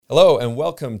Hello and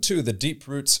welcome to the Deep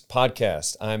Roots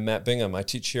podcast. I'm Matt Bingham. I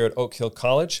teach here at Oak Hill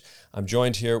College. I'm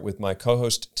joined here with my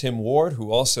co-host Tim Ward,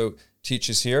 who also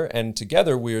teaches here, and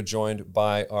together we are joined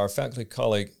by our faculty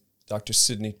colleague, Dr.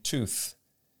 Sydney Tooth.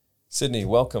 Sydney,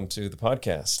 welcome to the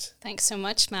podcast. Thanks so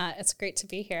much, Matt. It's great to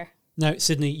be here. Now,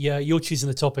 Sydney, you're choosing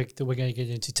the topic that we're going to get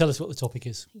into. Tell us what the topic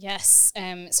is. Yes.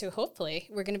 So hopefully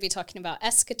we're going to be talking about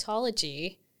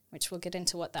eschatology, which we'll get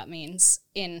into what that means,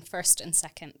 in 1st and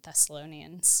 2nd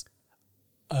Thessalonians.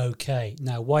 Okay.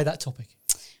 Now, why that topic?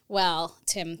 Well,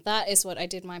 Tim, that is what I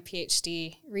did my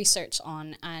PhD research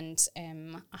on, and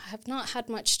I have not had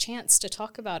much chance to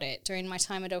talk about it during my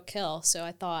time at Oak Hill, so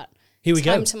I thought, here we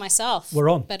go. Time to myself. We're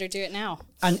on. Better do it now.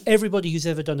 And everybody who's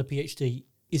ever done a PhD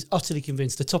is utterly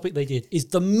convinced the topic they did is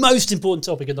the most important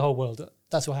topic in the whole world.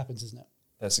 That's what happens, isn't it?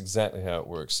 That's exactly how it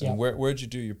works. And where'd you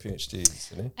do your PhD,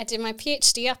 Sydney? I did my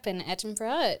PhD up in Edinburgh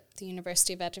at the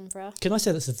University of Edinburgh. Can I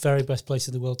say that's the very best place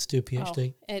in the world to do a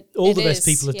PhD? All the best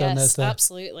people have done theirs there.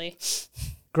 Absolutely.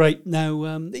 Great.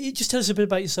 Now, just tell us a bit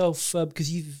about yourself,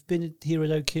 because you've been here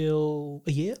at Oak Hill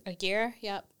a year? A year,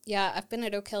 yeah. Yeah, I've been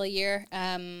at Oak Hill a year.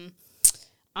 I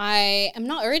am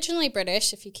not originally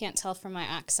British, if you can't tell from my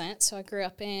accent. So I grew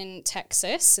up in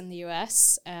Texas in the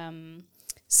US,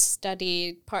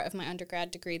 studied part of my undergrad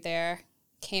degree there,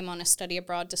 came on a study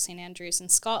abroad to St. Andrews in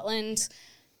Scotland.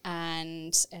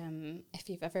 And if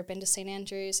you've ever been to St.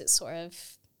 Andrews, it sort of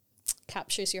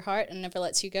captures your heart and never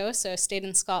lets you go. So I stayed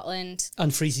in Scotland.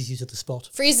 And freezes you to the spot.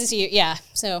 Freezes you, yeah.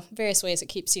 So various ways it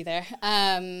keeps you there.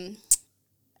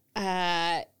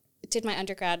 Did my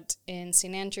undergrad in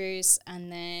St. Andrews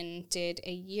and then did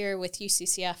a year with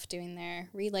UCCF doing their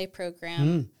relay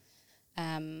program.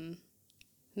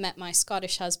 Met my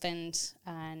Scottish husband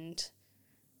and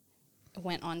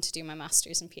went on to do my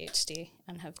master's and PhD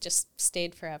and have just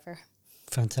stayed forever.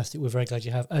 Fantastic. We're very glad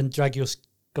you have. And drag your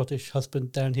Scottish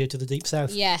husband down here to the deep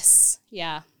south. Yes.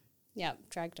 Yeah. Yeah.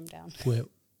 Dragged him down.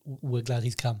 We're glad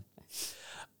he's come.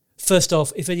 First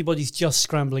off, if anybody's just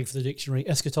scrambling for the dictionary,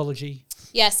 eschatology.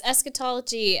 Yes,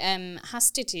 eschatology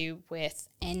has to do with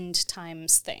end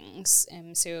times things.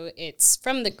 So it's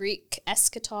from the Greek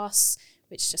eschatos,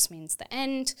 which just means the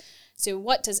end. So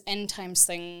what does end times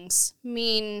things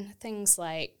mean? Things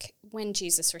like when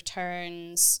Jesus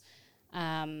returns,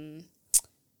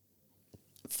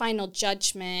 final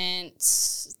judgment,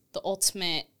 the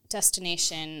ultimate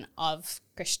destination of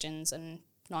Christians and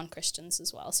non-Christians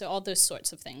as well. So all those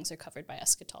sorts of things are covered by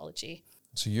eschatology.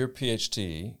 So your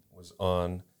PhD was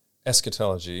on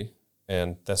eschatology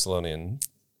and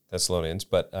Thessalonians,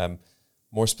 but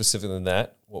more specific than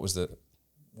that,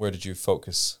 where did you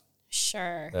focus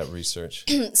that research?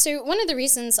 So one of the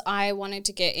reasons I wanted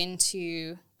to get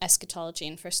into eschatology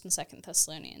in 1st and 2nd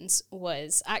Thessalonians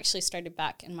was actually started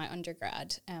back in my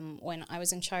undergrad when I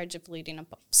was in charge of leading a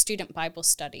student Bible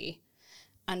study.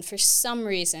 And for some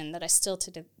reason that I still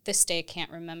to this day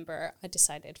can't remember, I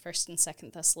decided 1st and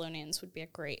 2nd Thessalonians would be a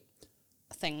great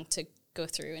thing to go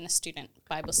through in a student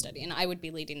Bible study. And I would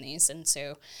be leading these. And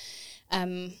so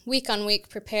week on week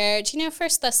prepared,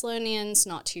 1st Thessalonians,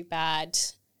 not too bad.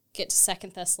 Get to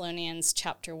 2nd Thessalonians,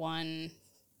 chapter 1,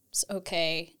 it's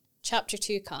okay. Chapter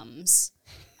 2 comes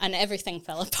and everything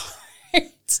fell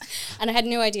apart. And I had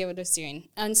no idea what I was doing.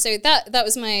 And so that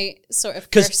was my sort of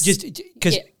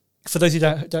Because for those who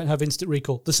don't have instant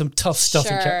recall, there's some tough stuff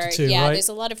in chapter 2, yeah, right? There's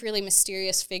a lot of really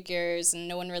mysterious figures and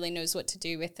no one really knows what to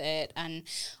do with it. And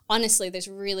honestly,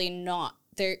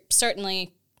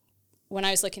 certainly when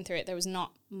I was looking through it, there was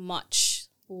not much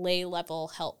lay level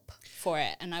help for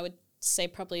it. And I would say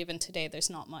probably even today,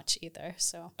 there's not much either.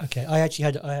 So okay, I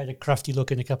had a crafty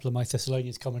look in a couple of my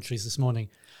Thessalonians commentaries this morning,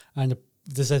 and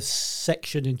there's a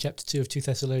section in chapter 2 of 2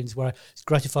 Thessalonians where I was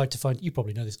gratified to find, you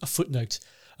probably know this, a footnote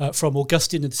from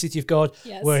Augustine in the City of God,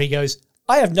 where he goes,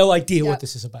 I have no idea what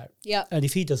this is about. Yeah. And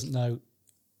if he doesn't know,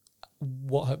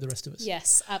 what hope the rest of us?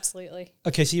 Yes, absolutely.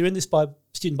 Okay, so you're in this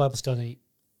student Bible study,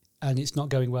 and it's not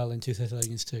going well in 2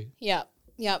 Thessalonians 2. Yeah.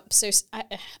 Yeah, so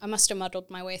I must have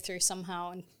muddled my way through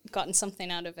somehow and gotten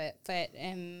something out of it. But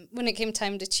when it came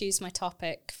time to choose my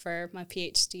topic for my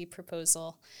PhD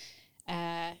proposal,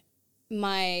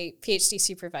 my PhD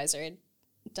supervisor had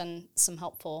done some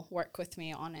helpful work with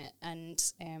me on it.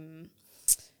 And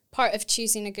part of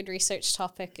choosing a good research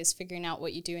topic is figuring out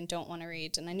what you do and don't want to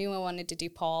read. And I knew I wanted to do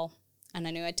Paul, and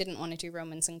I knew I didn't want to do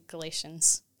Romans and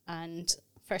Galatians. And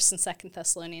 1st and 2nd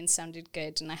Thessalonians sounded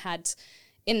good, and I had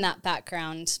in that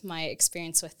background, my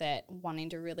experience with it, wanting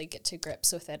to really get to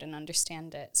grips with it and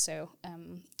understand it. So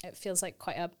it feels like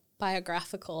quite a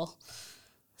biographical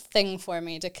thing for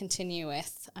me to continue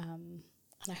with. And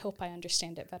I hope I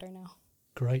understand it better now.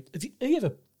 Great. Have you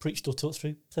ever preached or taught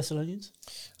through Thessalonians?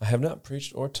 I have not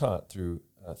preached or taught through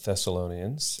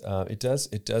Thessalonians. It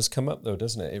does come up, though,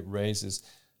 doesn't it? It raises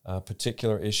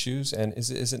particular issues. And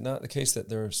is it not the case that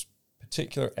there's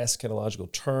particular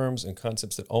eschatological terms and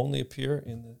concepts that only appear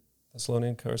in the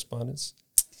Thessalonian correspondence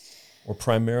or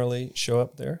primarily show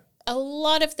up there? A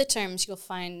lot of the terms you'll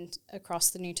find across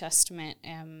the New Testament.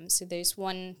 So there's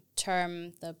one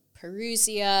term, the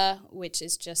parousia, which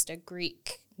is just a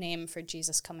Greek name for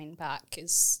Jesus coming back,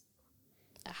 is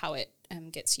how it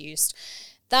gets used.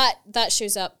 That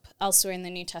shows up elsewhere in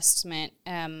the New Testament.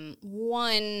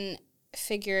 One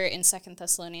figure in 2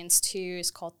 Thessalonians 2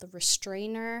 is called the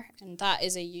restrainer, and that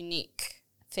is a unique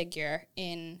figure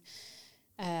in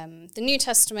the New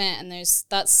Testament, and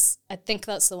I think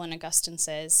that's the one Augustine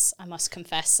says, I must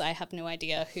confess I have no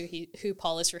idea who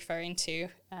Paul is referring to.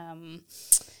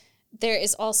 There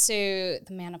is also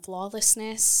the man of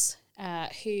lawlessness,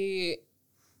 who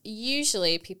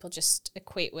usually people just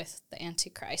equate with the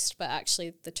Antichrist, but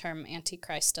actually the term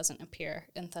Antichrist doesn't appear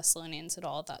in Thessalonians at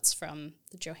all. That's from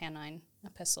the Johannine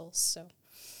epistles. So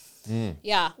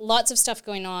yeah, lots of stuff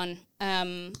going on.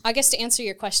 I guess to answer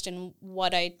your question,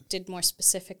 what I did more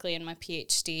specifically in my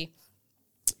PhD,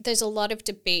 there's a lot of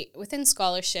debate within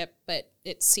scholarship, but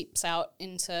it seeps out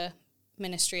into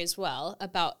ministry as well,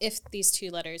 about if these two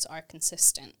letters are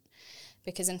consistent.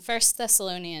 Because in 1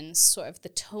 Thessalonians, sort of the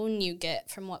tone you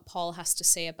get from what Paul has to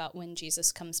say about when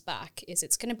Jesus comes back is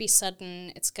it's going to be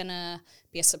sudden, it's going to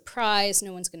be a surprise,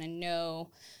 no one's going to know.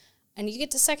 And you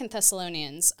get to 2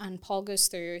 Thessalonians, and Paul goes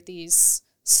through these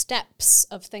steps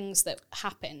of things that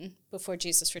happen before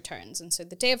Jesus returns. And so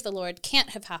the day of the Lord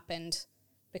can't have happened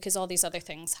because all these other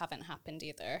things haven't happened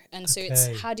either. And so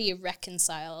it's how do you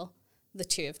reconcile the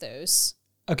two of those?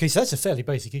 Okay, so that's a fairly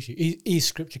basic issue. Is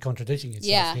Scripture contradicting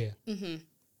itself here?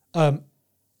 Mm-hmm.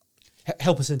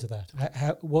 Help us into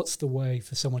that. What's the way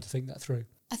for someone to think that through?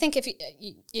 I think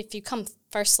if you come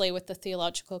firstly with the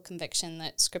theological conviction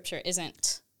that Scripture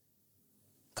isn't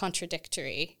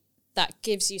contradictory, that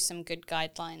gives you some good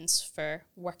guidelines for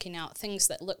working out things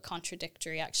that look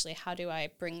contradictory. Actually, how do I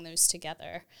bring those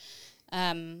together?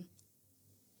 In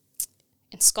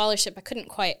scholarship, I couldn't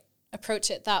quite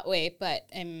approach it that way, but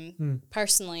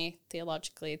personally,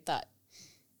 theologically, that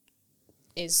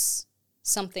is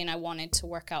something I wanted to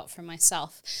work out for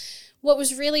myself. What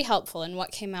was really helpful and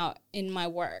what came out in my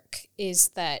work is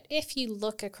that if you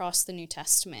look across the New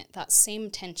Testament, that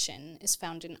same tension is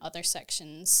found in other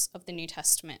sections of the New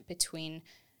Testament between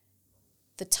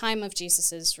the time of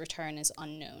Jesus's return is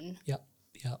unknown. Yeah.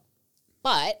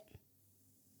 But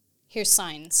here's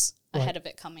signs ahead of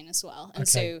it coming as well. And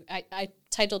so I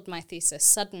titled my thesis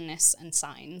Suddenness and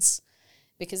Signs,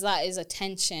 because that is a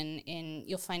tension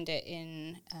you'll find it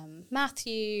in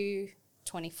Matthew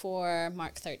 24,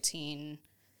 Mark 13,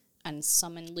 and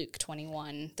some in Luke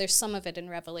 21. There's some of it in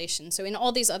Revelation. So in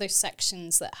all these other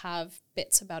sections that have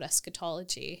bits about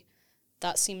eschatology,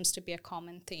 that seems to be a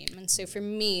common theme. And so for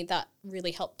me, that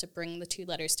really helped to bring the two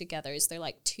letters together. They're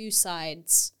like two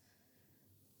sides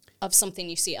of something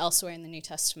you see elsewhere in the New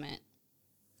Testament.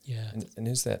 Yeah. And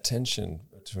is that tension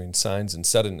between signs and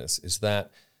suddenness, is that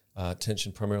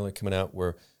tension primarily coming out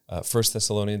where 1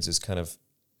 Thessalonians is kind of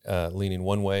leaning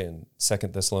one way and 2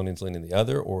 Thessalonians leaning the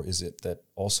other, or is it that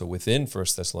also within 1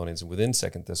 Thessalonians and within 2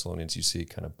 Thessalonians you see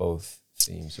kind of both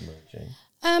themes emerging?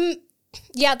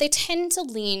 Yeah, they tend to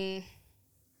lean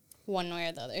one way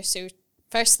or the other. So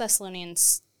 1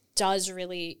 Thessalonians does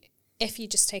really, if you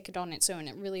just take it on its own,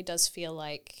 it really does feel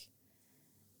like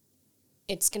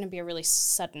it's going to be a really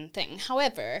sudden thing.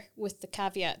 However, with the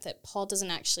caveat that Paul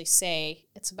doesn't actually say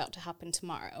it's about to happen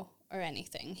tomorrow or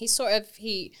anything. He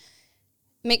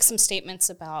makes some statements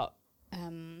about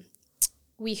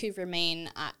we who remain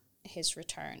at his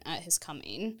return, at his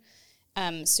coming.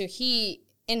 So he,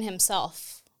 in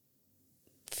himself,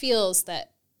 feels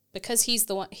that because he's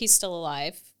still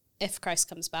alive, if Christ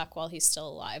comes back while he's still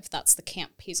alive, that's the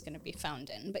camp he's going to be found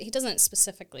in. But he doesn't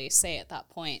specifically say at that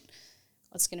point,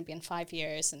 well, it's going to be in 5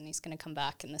 years and he's going to come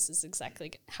back and this is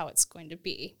exactly how it's going to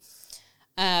be.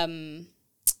 2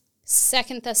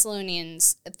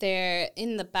 Thessalonians,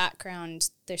 in the background,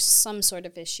 there's some sort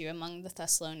of issue among the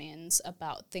Thessalonians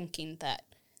about thinking that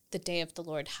the day of the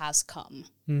Lord has come.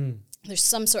 There's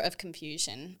some sort of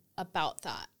confusion about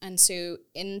that. And so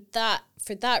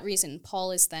for that reason,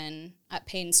 Paul is then at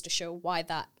pains to show why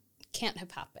that can't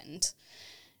have happened.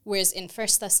 Whereas in 1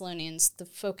 Thessalonians, the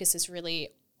focus is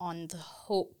really on the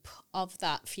hope of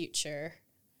that future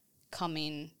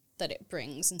coming that it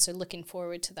brings. And so looking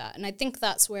forward to that. And I think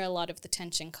that's where a lot of the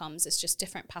tension comes. It's just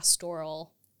different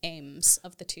pastoral aims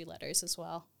of the two letters as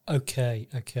well. Okay.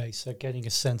 So getting a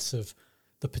sense of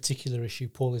the particular issue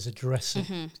Paul is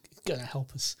addressing. It's going to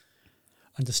help us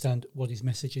understand what his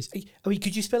message is. I mean,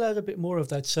 could you spell out a bit more of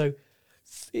that? So,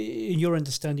 in your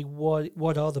understanding,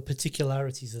 what are the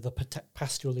particularities of the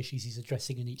pastoral issues he's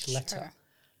addressing in each letter?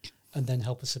 And then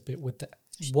help us a bit with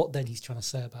what then he's trying to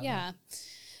say about that.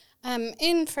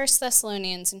 In 1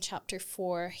 Thessalonians in chapter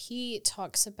 4, he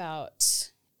talks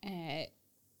about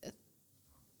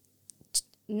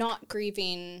not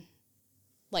grieving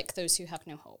like those who have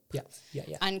no hope.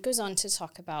 And goes on to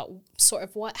talk about sort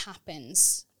of what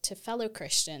happens to fellow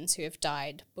Christians who have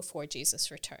died before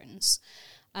Jesus returns.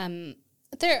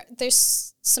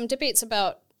 There's some debates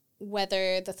about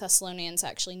whether the Thessalonians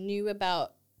actually knew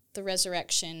about the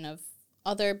resurrection of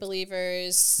other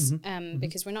believers,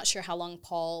 because we're not sure how long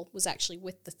Paul was actually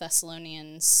with the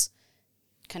Thessalonians,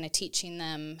 kind of teaching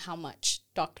them how much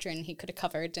doctrine he could have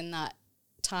covered in that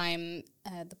time.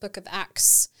 The book of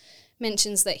Acts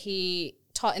mentions that he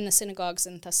taught in the synagogues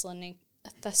in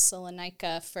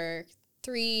Thessalonica for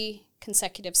 3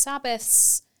 consecutive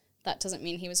Sabbaths. That doesn't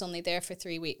mean he was only there for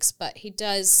 3 weeks, but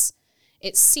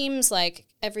it seems like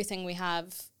everything we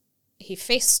have, he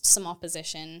faced some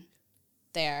opposition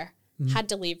there, had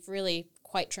to leave really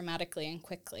quite dramatically and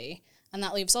quickly. And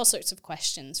that leaves all sorts of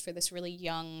questions for this really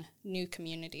young, new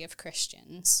community of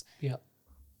Christians.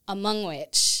 Among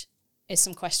which is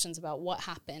some questions about what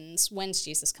happens, when's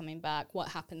Jesus coming back, what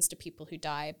happens to people who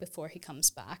die before he comes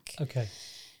back.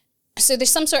 So there's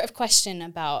some sort of question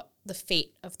about the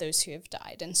fate of those who have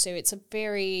died. And so it's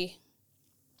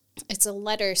a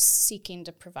letter seeking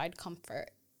to provide comfort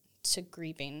to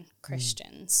grieving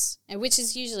Christians, and which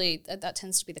is usually, that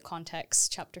tends to be the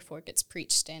context chapter 4 gets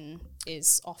preached in,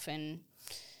 is often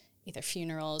either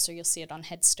funerals, or you'll see it on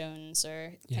headstones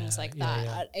or things like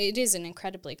that. It is an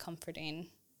incredibly comforting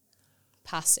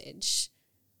passage.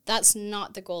 That's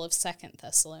not the goal of 2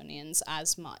 Thessalonians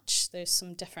as much. There's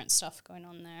some different stuff going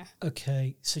on there.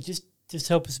 Okay, so just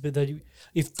help us a bit there.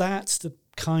 If that's the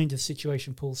kind of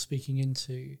situation Paul's speaking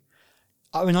into,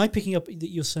 I mean, I'm picking up that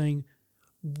you're saying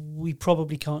we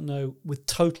probably can't know with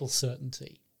total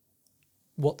certainty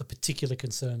what the particular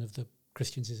concern of the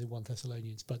Christians is in 1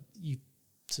 Thessalonians, but you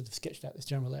sort of sketched out this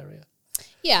general area.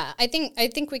 Yeah, I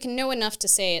think we can know enough to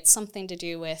say it's something to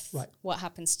do with what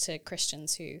happens to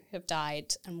Christians who have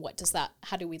died, and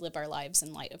how do we live our lives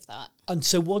in light of that? And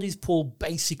so what is Paul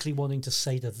basically wanting to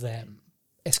say to them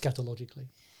eschatologically?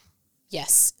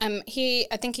 Yes,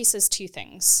 I think he says 2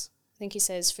 things. I think he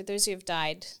says, for those who have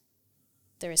died,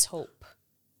 there is hope,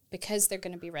 because they're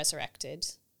going to be resurrected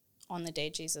on the day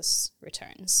Jesus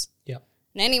returns. And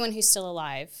anyone who's still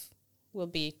alive will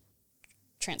be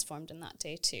transformed in that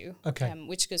day too,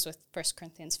 which goes with 1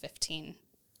 Corinthians 15.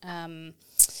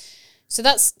 So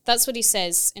that's what he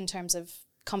says in terms of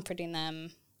comforting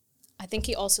them. I think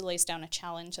he also lays down a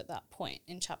challenge at that point.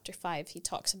 In chapter 5, he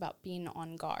talks about being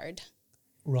on guard.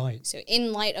 So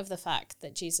in light of the fact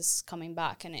that Jesus is coming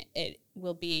back, and it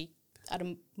will be at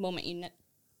a moment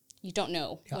you don't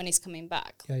know when he's coming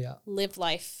back. Live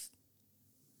life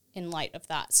in light of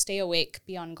that. Stay awake,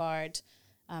 be on guard.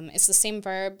 It's the same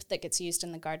verb that gets used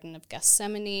in the Garden of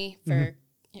Gethsemane for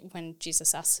when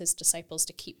Jesus asks his disciples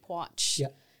to keep watch.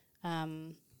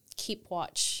 Keep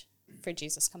watch for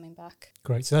Jesus coming back.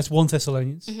 Great. So that's 1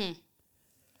 Thessalonians. Can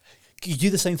you do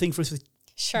the same thing for us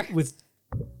with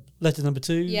letter number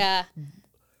 2?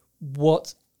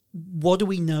 What do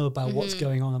we know about what's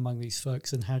going on among these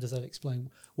folks, and how does that explain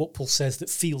what Paul says that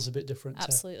feels a bit different?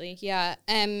 Absolutely, to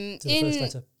the first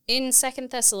letter. In 2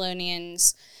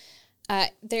 Thessalonians,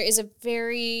 there is a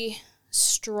very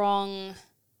strong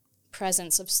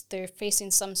presence of they're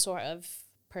facing some sort of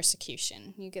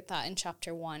persecution. You get that in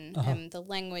chapter 1. The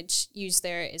language used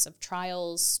there is of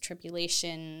trials,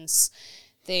 tribulations.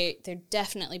 They're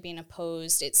definitely being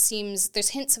opposed. It seems there's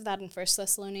hints of that in 1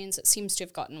 Thessalonians. It seems to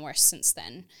have gotten worse since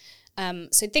then.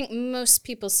 So I think most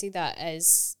people see that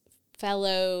as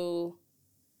fellow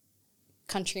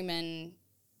countrymen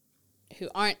who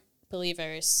aren't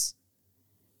believers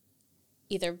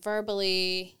either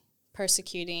verbally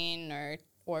persecuting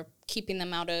or keeping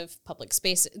them out of public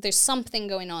space. There's something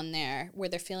going on there where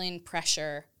they're feeling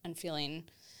pressure and feeling,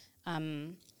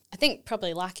 I think,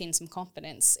 probably lacking some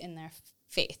confidence in their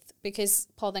faith, because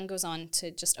Paul then goes on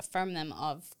to just affirm them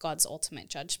of God's ultimate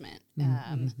judgment,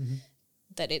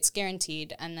 that it's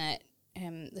guaranteed, and that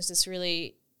there's this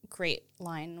really great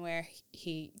line where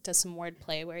he does some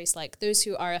wordplay where he's like, those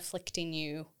who are afflicting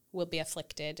you will be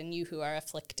afflicted, and you who are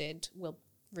afflicted will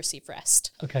receive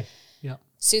rest.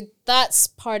 So that's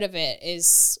part of it,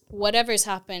 is whatever's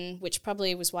happened, which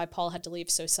probably was why Paul had to leave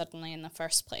so suddenly in the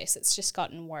first place. It's just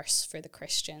gotten worse for the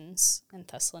Christians in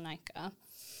Thessalonica.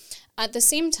 At the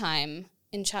same time,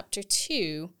 in chapter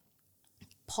 2,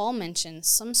 Paul mentions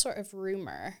some sort of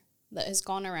rumor that has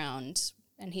gone around,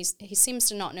 and he seems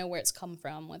to not know where it's come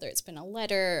from, whether it's been a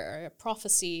letter or a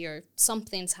prophecy or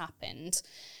something's happened,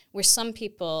 where some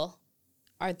people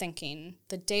are thinking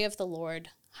the day of the Lord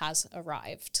has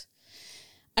arrived.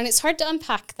 And it's hard to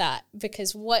unpack that,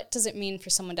 because what does it mean for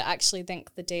someone to actually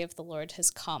think the day of the Lord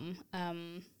has come?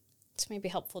 It's maybe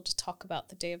helpful to talk about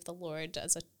the day of the Lord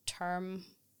as a term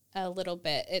a little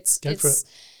bit.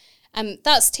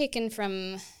 That's taken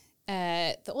from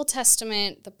the Old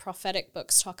Testament. The prophetic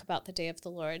books talk about the day of the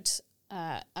Lord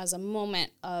as a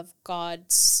moment of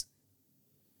God's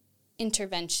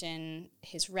intervention,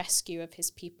 his rescue of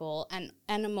his people, and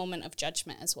a moment of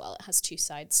judgment as well. It has two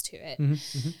sides to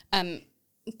it.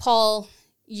 Paul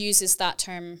uses that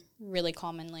term really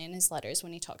commonly in his letters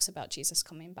when he talks about Jesus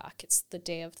coming back. It's the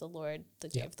day of the Lord, the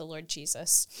day of the Lord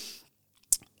Jesus.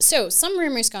 So some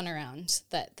rumors gone around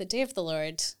that the day of the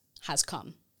Lord has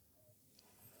come.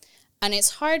 And it's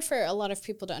hard for a lot of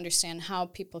people to understand how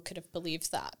people could have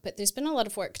believed that. But there's been a lot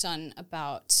of work done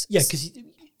about... Yeah, because...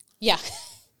 Yeah.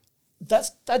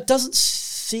 That doesn't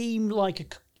seem like a...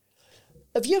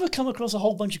 Have you ever come across a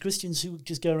whole bunch of Christians who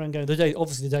just go around going,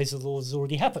 obviously the days of the Lord has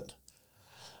already happened?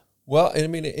 Well, I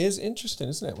mean, it is interesting,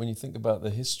 isn't it, when you think about the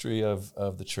history of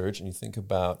the church, and you think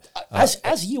about...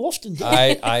 As you often do.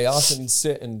 I often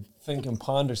sit and think and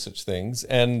ponder such things,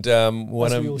 and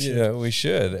we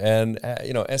should. And,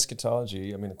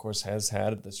 eschatology, I mean, of course, has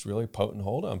had this really potent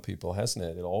hold on people, hasn't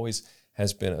it? It always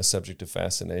has been a subject of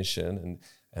fascination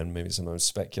and maybe sometimes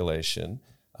speculation.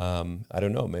 I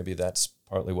don't know, maybe that's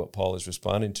partly what Paul is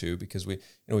responding to, because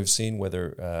we've seen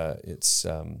whether it's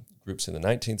groups in the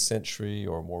 19th century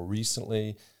or more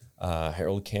recently,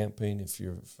 Harold Camping, if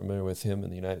you're familiar with him in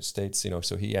the United States,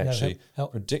 so he actually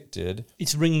predicted.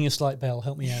 It's ringing a slight bell.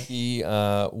 Help me out. He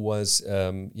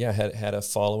had a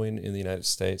following in the United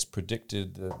States,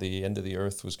 predicted that the end of the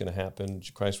earth was going to happen.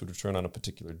 Christ would return on a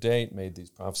particular date, made these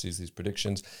prophecies, these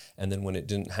predictions, and then when it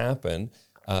didn't happen,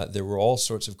 there were all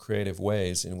sorts of creative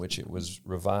ways in which it was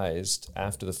revised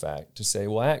after the fact to say,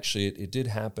 well, actually, it did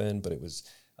happen, but it was,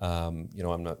 I'm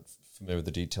not familiar with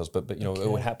the details, but it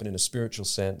would happen in a spiritual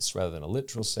sense rather than a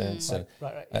literal sense.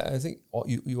 Right. I think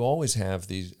you always have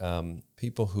these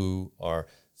people who are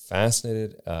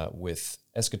fascinated with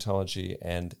eschatology,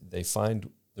 and they find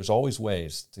there's always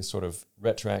ways to sort of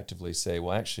retroactively say,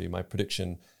 well, actually, my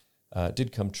prediction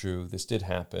did come true. This did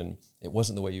happen. It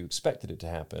wasn't the way you expected it to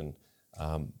happen.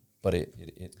 But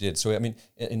it did. So, I mean,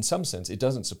 in some sense, it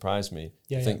doesn't surprise me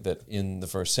to think that in the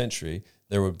first century,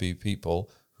 there would be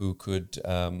people who could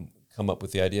come up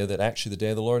with the idea that actually the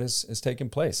day of the Lord has taken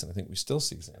place. And I think we still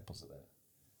see examples of that.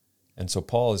 And so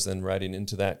Paul is then writing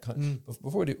into that.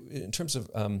 Before we do, in terms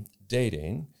of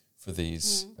dating for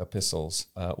these epistles,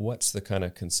 what's the kind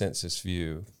of consensus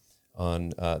view on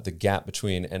the gap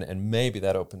between, and maybe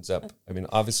that opens up, I mean,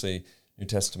 obviously, New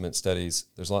Testament studies,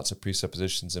 there's lots of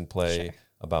presuppositions in play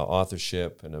about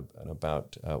authorship and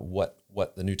about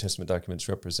what the New Testament documents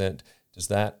represent. Does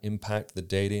that impact the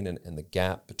dating and the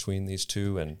gap between these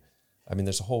two? And I mean,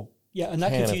 there's a whole and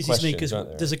that confuses me, because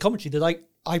there's a commentary that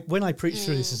I when I preached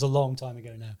through this is a long time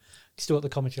ago now. Still got the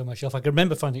commentary on my shelf. I can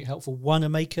remember finding it helpful.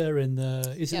 Wanamaker in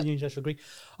the New International Greek.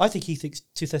 I think he thinks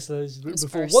 2 Thessalonians is written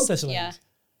before 1 Thessalonians.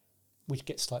 Which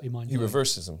gets slightly mind. He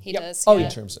reverses them. He does. In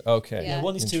terms of, okay. Yeah,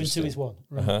 1 is 2 and 2 is 1.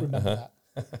 Remember that.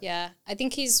 Yeah, I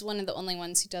think he's one of the only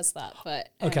ones who does that. But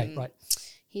okay, right.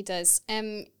 He does.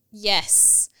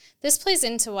 Yes, this plays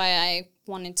into why I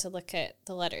wanted to look at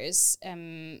the letters.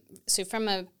 So from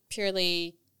a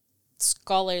purely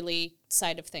scholarly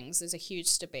side of things, there's a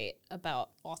huge debate about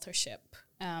authorship.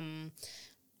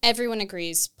 Everyone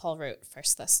agrees Paul wrote 1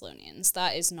 Thessalonians.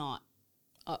 That is not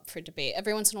up for debate.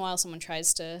 Every once in a while someone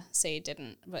tries to say he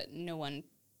didn't, but no one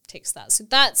takes that. So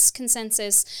that's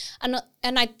consensus. And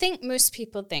I think most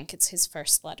people think it's his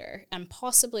first letter and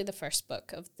possibly the first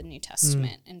book of the New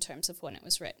Testament in terms of when it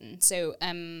was written. So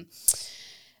I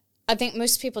think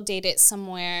most people date it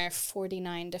somewhere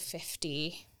 49 to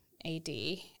 50 AD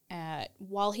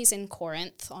while he's in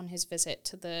Corinth on his first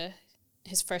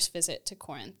visit to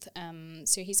Corinth.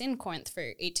 So he's in Corinth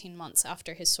for 18 months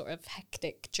after his sort of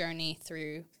hectic journey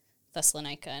through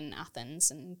Thessalonica and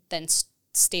Athens, and then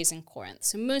stays in Corinth.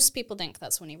 So most people think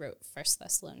that's when he wrote 1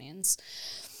 Thessalonians.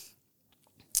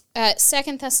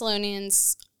 2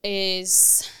 Thessalonians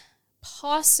is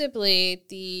possibly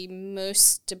the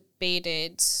most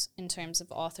debated in terms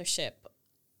of authorship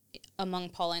among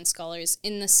Pauline scholars,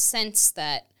 in the sense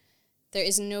that there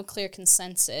is no clear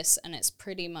consensus, and it's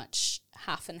pretty much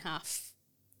half and half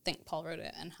think Paul wrote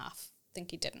it and half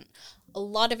think he didn't. A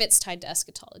lot of it's tied to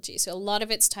eschatology. So a lot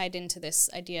of it's tied into this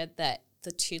idea that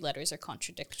the two letters are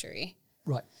contradictory.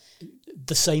 Right.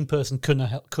 The same person couldn't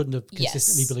have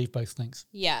consistently believed both things.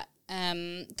 Yeah.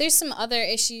 There's some other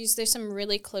issues. There's some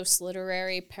really close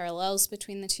literary parallels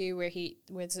between the two where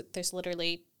there's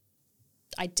literally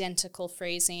identical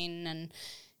phrasing, and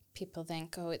people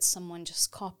think, oh, it's someone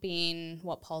just copying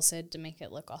what Paul said to make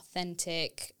it look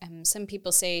authentic. Some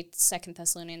people say 2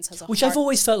 Thessalonians has a Which I've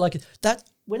always felt like that.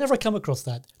 Whenever I come across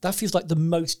that feels like the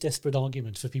most desperate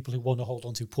argument for people who want to hold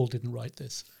on to Paul didn't write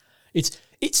this.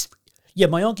 Yeah,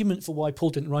 my argument for why Paul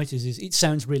didn't write it is it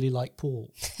sounds really like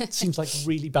Paul. It seems like a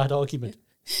really bad argument.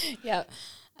 Yeah.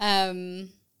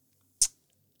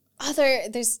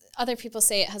 There's other people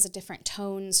say it has a different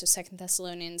tone. So 2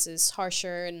 Thessalonians is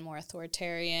harsher and more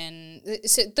authoritarian.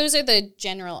 So those are the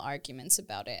general arguments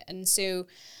about it. And so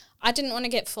I didn't want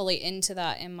to get fully into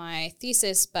that in my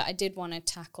thesis, but I did want to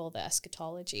tackle the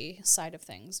eschatology side of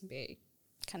things and be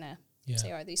kind of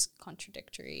say, are these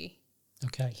contradictory?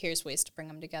 Okay. Here's ways to bring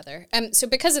them together. So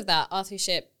because of that,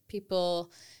 authorship, people,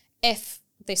 if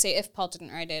Paul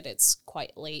didn't write it, it's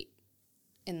quite late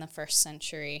in the 1st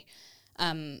century.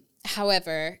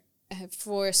 However,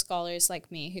 for scholars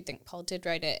like me who think Paul did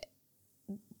write it,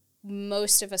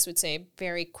 most of us would say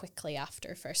very quickly after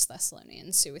 1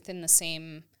 Thessalonians. So within the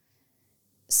same,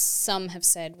 some have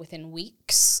said within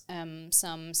weeks.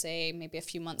 Some say maybe a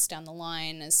few months down the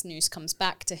line as news comes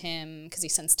back to him because he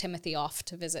sends Timothy off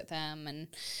to visit them.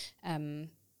 And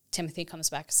Timothy comes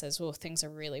back and says, oh, things are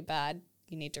really bad.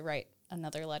 You need to write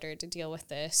another letter to deal with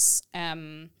this.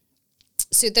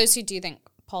 So those who do think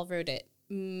Paul wrote it,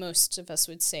 most of us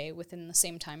would say within the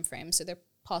same time frame. So they're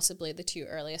possibly the two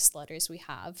earliest letters we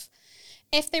have.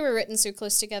 If they were written so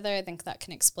close together, I think that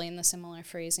can explain the similar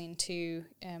phrasing too,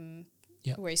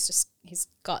 where he's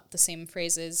got the same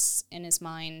phrases in his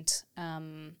mind.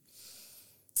 The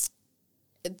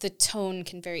tone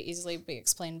can very easily be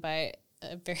explained by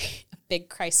a big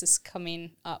crisis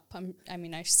coming up.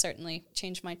 I certainly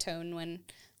change my tone when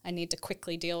I need to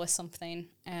quickly deal with something.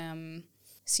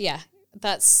 So yeah,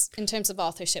 that's in terms of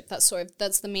authorship. That's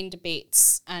the main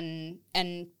debates, and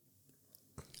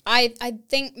I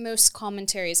think most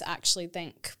commentaries actually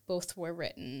think both were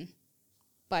written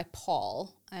by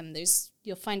Paul.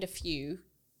 You'll find a few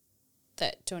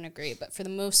that don't agree, but for the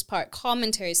most part,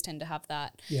 commentaries tend to have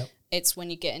that. Yep. It's when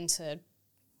you get into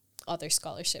other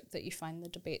scholarship that you find the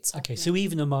debates happening. Okay, so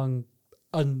even among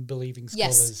unbelieving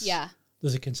scholars,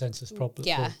 there's a consensus problem.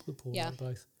 For Paul wrote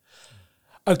both.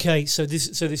 Okay, so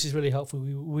this is really helpful.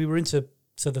 We were into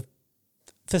the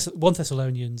 1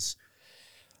 Thessalonians.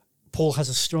 Paul has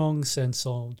a strong sense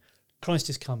on Christ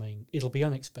is coming. It'll be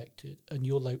unexpected, and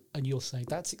you're saying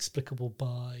that's explicable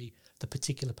by the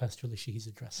particular pastoral issue he's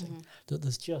addressing. Mm-hmm. That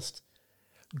there's just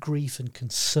grief and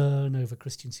concern over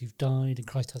Christians who've died, and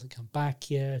Christ hasn't come back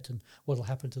yet, and what'll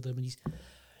happen to them. And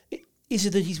is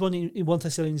it that he's wanting in 1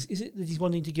 Thessalonians? Is it that he's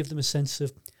wanting to give them a sense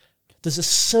of there's a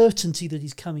certainty that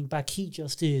he's coming back? He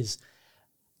just is.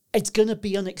 It's going to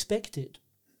be unexpected,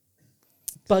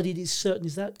 but it is certain.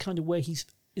 Is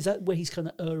that where he's kind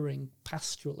of erring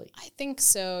pastorally? I think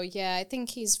so. Yeah, I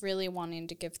think he's really wanting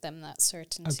to give them that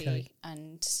certainty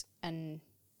and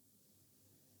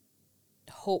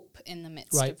hope in the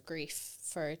midst of grief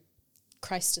for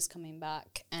Christ is coming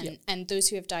back, and those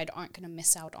who have died aren't going to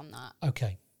miss out on that.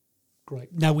 Okay,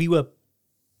 great. Now we got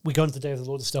into the Day of the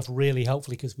Lord stuff really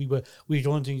helpfully because we were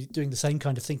doing the same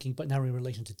kind of thinking, but now in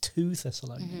relation to 2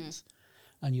 Thessalonians,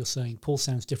 and you're saying Paul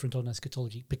sounds different on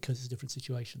eschatology because it's a different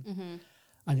situation. Mm-hmm.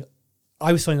 And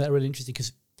I was finding that really interesting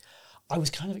because I was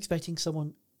kind of expecting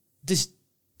someone. This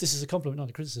is a compliment,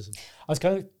 not a criticism. I was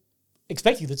kind of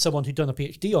expecting that someone who'd done a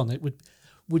PhD on it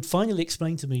would finally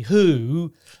explain to me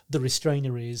who the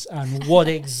restrainer is and what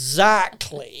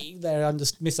exactly their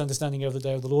misunderstanding of the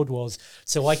Day of the Lord was,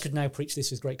 so I could now preach this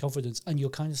with great confidence. And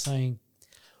you're kind of saying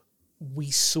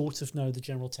we sort of know the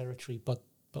general territory, but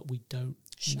we don't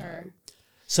know.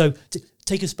 So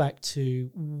take us back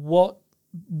to what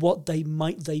they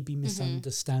be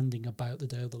misunderstanding about the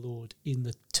Day of the Lord in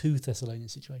the 2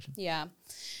 Thessalonians situation. Yeah.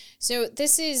 So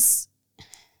this is,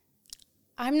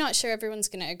 I'm not sure everyone's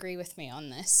going to agree with me on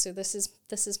this. So this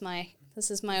is my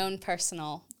own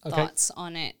personal thoughts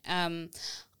on it.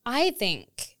 I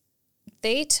think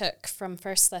they took from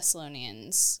 1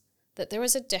 Thessalonians that there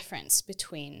was a difference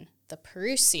between the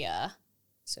parousia,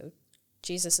 so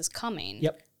Jesus is coming,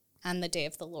 and the Day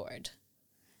of the Lord.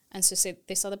 And so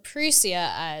they saw the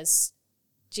parousia as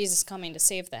Jesus coming to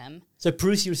save them. So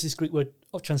parousia is this Greek word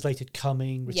translated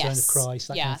coming, return of Christ,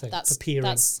 that kind of thing. Appearing.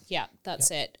 That's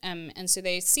it. And so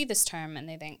they see this term and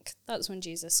they think that's when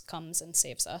Jesus comes and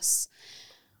saves us.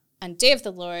 And Day of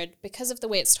the Lord, because of the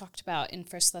way it's talked about in 1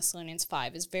 Thessalonians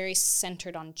 5, is very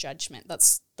centered on judgment.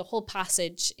 That's the whole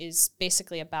passage is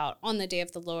basically about on the day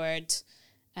of the Lord,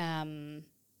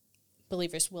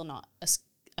 believers will not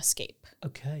escape.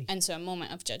 Okay. And so a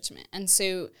moment of judgment. And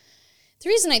so the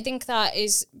reason I think that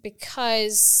is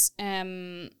because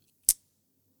that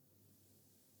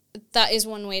is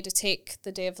one way to take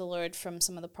the day of the Lord from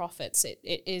some of the prophets. It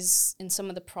is, in some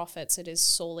of the prophets, it is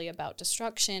solely about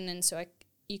destruction. And so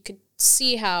you could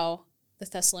see how the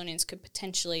Thessalonians could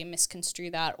potentially misconstrue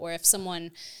that, or if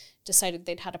someone decided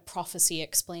they'd had a prophecy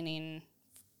explaining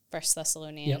 1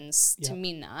 Thessalonians to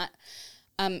mean that.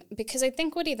 Because I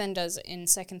think what he then does in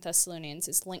 2 Thessalonians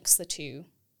is links the two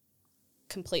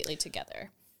completely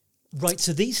together. Right,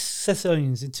 so these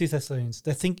Thessalonians in 2 Thessalonians,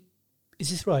 is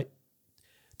this right?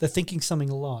 They're thinking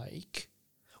something like,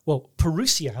 well,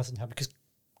 Parousia hasn't happened because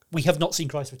we have not seen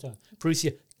Christ return.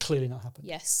 Parousia clearly not happened.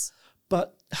 Yes.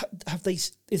 But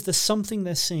is there something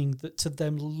they're seeing that to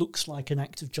them looks like an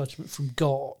act of judgment from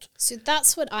God? So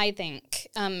that's what I think.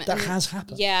 That has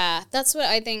happened. Yeah, that's what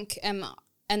I think. And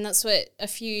that's what a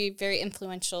few very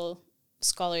influential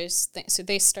scholars think. So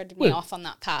they started me off on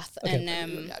that path. Okay,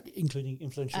 and including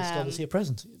influential scholars here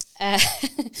present.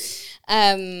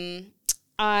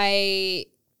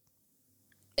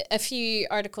 A few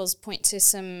articles point to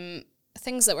some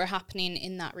things that were happening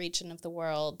in that region of the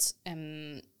world,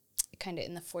 kind of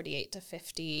in the 48 to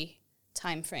 50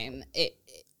 time frame.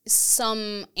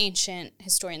 Some ancient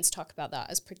historians talk about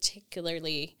that as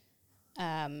particularly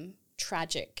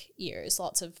tragic years,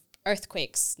 lots of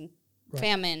earthquakes and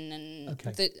famine and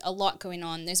a lot going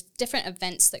on. There's different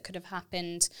events that could have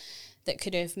happened that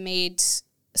could have made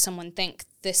someone think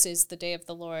this is the day of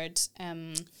the Lord.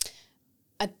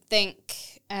 I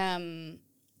think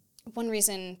one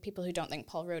reason people who don't think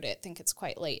Paul wrote it think it's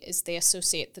quite late is they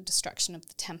associate the destruction of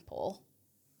the temple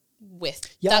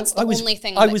with that's the only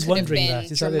thing that could have been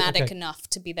dramatic enough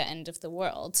to be the end of the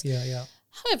world. Yeah.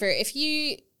 However, if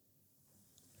you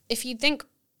think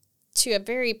to a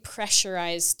very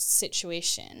pressurized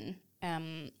situation,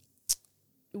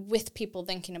 with people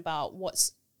thinking about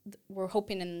we're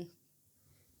hoping in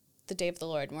the day of the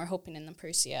Lord and we're hoping in the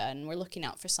Parousia and we're looking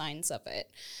out for signs of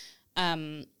it,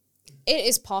 it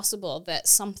is possible that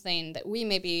something that we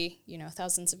maybe,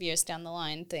 thousands of years down the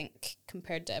line think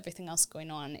compared to everything else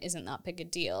going on isn't that big a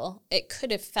deal. It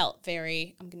could have felt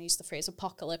very, I'm going to use the phrase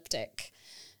apocalyptic,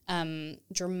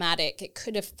 dramatic. It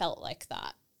could have felt like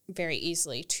that very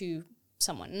easily to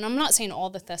someone. And I'm not saying all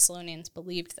the Thessalonians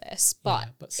believed this, but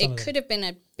it could have been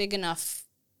a big enough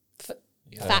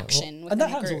faction. And that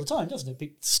happens all the time, doesn't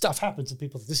it? Stuff happens and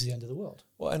people think this is the end of the world.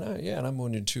 Well, and I'm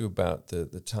wondering too about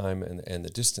the time and the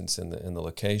distance and the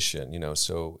location.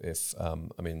 So if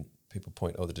people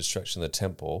point, the destruction of the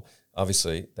temple.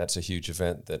 Obviously, that's a huge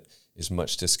event that is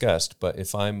much discussed. But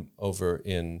if I'm over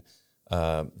in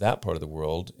that part of the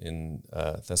world in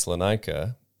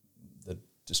Thessalonica, the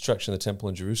destruction of the temple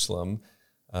in Jerusalem,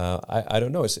 I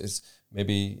don't know.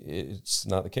 Maybe it's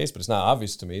not the case, but it's not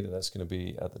obvious to me that that's going to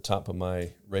be at the top of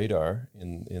my radar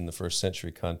in the first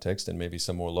century context, and maybe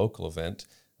some more local event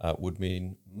would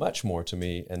mean much more to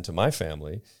me and to my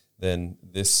family than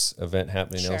this event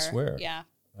happening elsewhere. Yeah.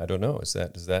 I don't know. Is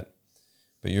that?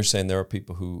 But you're saying there are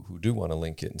people who do want to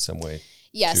link it in some way.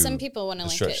 Yeah, some people want to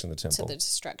link it to the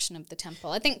destruction of the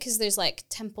temple. I think because there's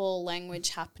temple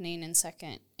language happening in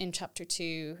chapter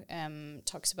 2,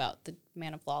 talks about the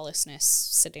man of lawlessness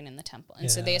sitting in the temple. And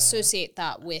so they associate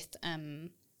that with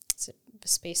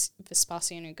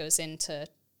Vespasian who goes in to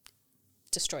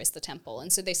destroys the temple.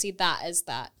 And so they see that as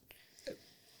that.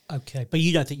 Okay, but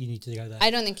you don't think you need to go there? I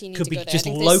don't think you need to go there. Could be just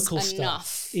local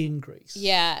stuff in Greece.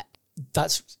 Yeah.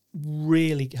 That's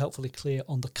really helpfully clear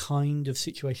on the kind of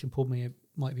situation Paul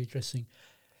might be addressing.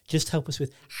 Just help us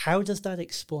with, how does that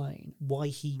explain why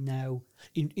he now,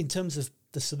 in terms of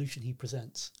the solution he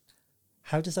presents,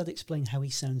 how does that explain how he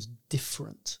sounds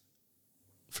different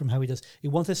from how he does?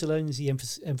 In 1 Thessalonians, he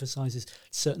emphasizes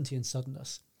certainty and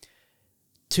suddenness.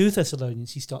 2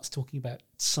 Thessalonians, he starts talking about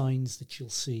signs that you'll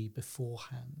see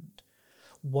beforehand.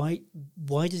 Why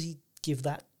does he give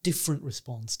that different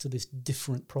response to this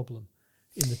different problem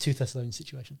in the 2 Thessalonians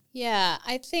situation? Yeah,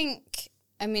 I think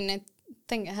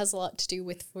it has a lot to do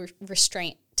with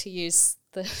restraint, to use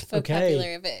the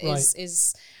vocabulary of it,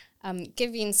 is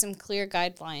giving some clear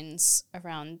guidelines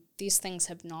around these things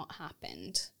have not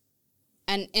happened.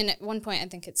 And at one point, I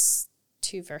think it's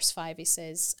 2 verse 5, he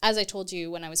says, as I told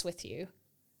you when I was with you.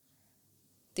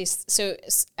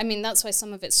 I mean, that's why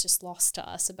some of it's just lost to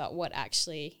us about what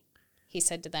actually he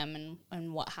said to them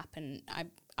and what happened.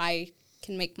 I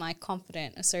can make my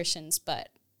confident assertions, but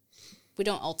we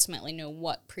don't ultimately know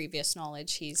what previous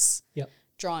knowledge he's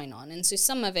drawing on. And so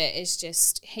some of it is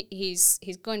just, he's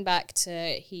going back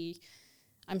to,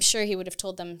 I'm sure he would have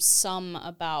told them some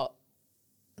about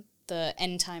the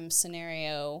end time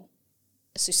scenario.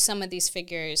 So some of these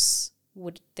figures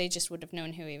they just would have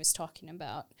known who he was talking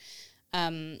about.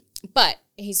 But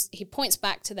he points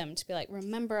back to them to be like,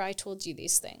 remember I told you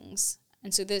these things.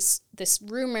 And so this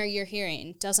rumor you're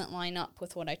hearing doesn't line up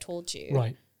with what I told you.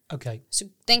 Right. Okay. So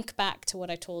think back to what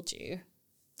I told you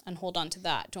and hold on to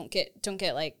that. Don't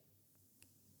get like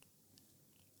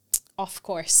off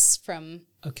course from.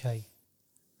 Okay.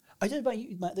 I don't know about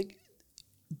you, Matt.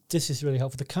 This is really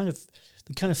helpful.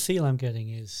 The kind of feel I'm getting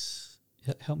is,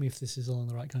 help me if this is along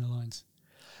the right kind of lines.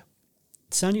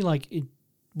 Sounding like in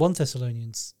 1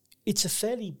 Thessalonians, it's a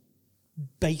fairly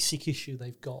basic issue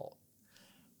they've got.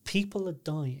 People are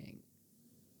dying.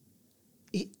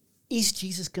 Is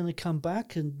Jesus going to come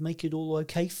back and make it all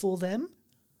okay for them?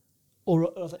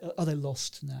 Or are they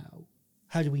lost now?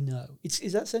 How do we know?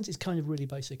 In that sense, it's kind of really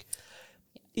basic.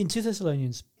 In 2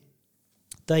 Thessalonians,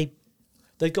 they've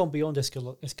gone beyond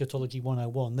eschatology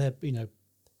 101.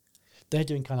 They're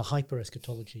doing kind of hyper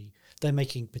eschatology. They're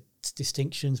making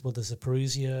distinctions. Well, there's a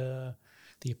parousia,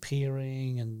 the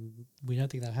appearing, and we don't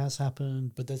think that has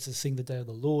happened. But there's this thing, the day of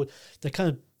the Lord. They're kind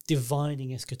of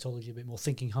dividing eschatology a bit more,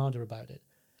 thinking harder about it.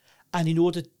 And in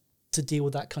order to deal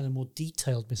with that kind of more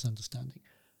detailed misunderstanding,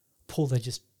 Paul there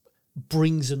just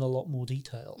brings in a lot more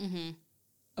detail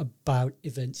about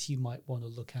events you might want to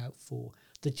look out for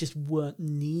that just weren't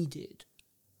needed.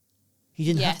 He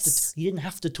didn't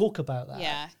have to talk about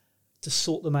that to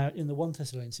sort them out in the 1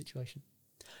 Thessalonians situation.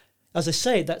 As I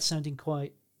say, that's sounding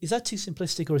quite. Is that too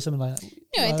simplistic or something like that?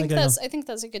 No, I think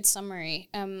that's a good summary.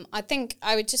 I think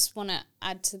I would just want to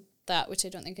add to that, which I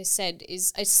don't think I said,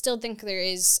 is I still think there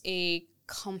is a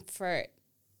comfort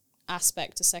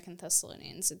aspect to 2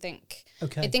 Thessalonians. I think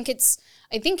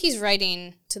he's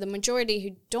writing to the majority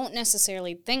who don't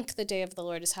necessarily think the day of the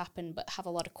Lord has happened, but have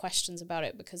a lot of questions about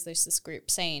it because there's this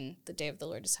group saying the day of the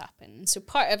Lord has happened. And so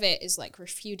part of it is like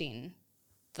refuting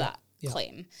that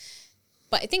claim.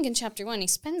 But I think in chapter 1, he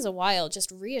spends a while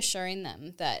just reassuring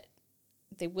them that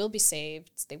they will be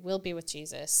saved, they will be with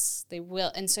Jesus, they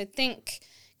will. And so I think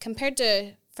compared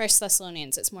to 1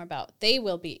 Thessalonians, it's more about they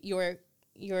will be, your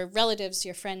relatives,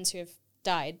 your friends who have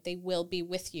died, they will be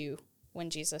with you when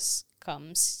Jesus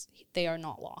comes. They are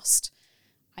not lost.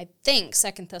 I think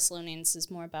 2 Thessalonians is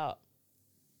more about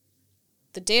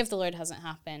the day of the Lord hasn't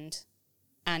happened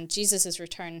and Jesus'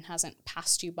 return hasn't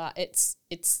passed you by. It's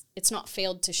not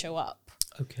failed to show up.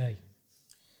 Okay.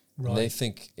 Right. And they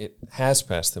think it has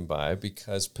passed them by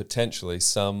because potentially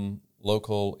some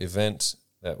local event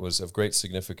that was of great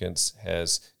significance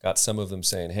has got some of them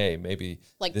saying, "Hey, maybe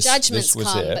like judgment's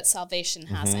come, but salvation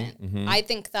hasn't." I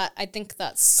think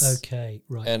that's okay,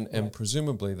 right. And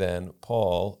presumably, then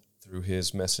Paul, through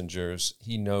his messengers,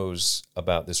 he knows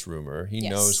about this rumor. He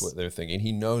knows what they're thinking.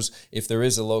 He knows if there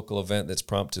is a local event that's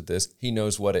prompted this. He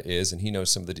knows what it is, and he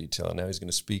knows some of the detail. And now he's going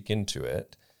to speak into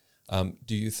it.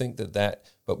 Do you think that?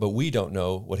 But we don't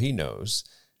know what he knows.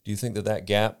 Do you think that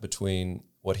gap between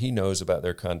what he knows about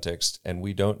their context and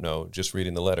we don't know just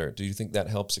reading the letter, do you think that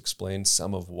helps explain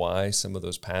some of why some of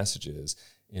those passages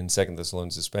in 2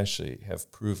 Thessalonians especially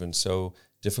have proven so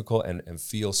difficult and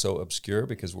feel so obscure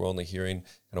because we're only hearing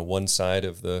kind of one side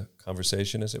of the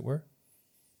conversation, as it were?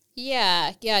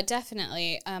 Yeah,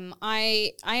 definitely.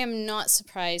 I am not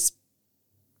surprised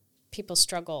people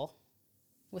struggle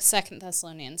with 2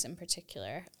 Thessalonians in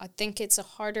particular. I think it's a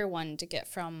harder one to get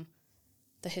from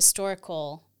the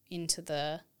historical into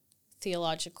the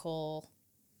theological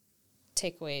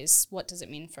takeaways. What does it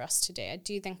mean for us today? I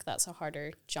do think that's a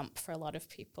harder jump for a lot of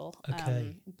people,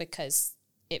 because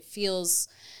it feels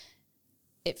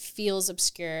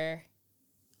obscure.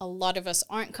 A lot of us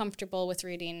aren't comfortable with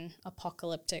reading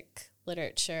apocalyptic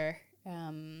literature.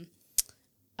 I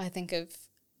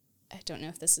don't know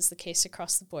if this is the case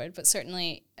across the board, but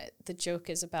certainly the joke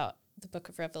is about the book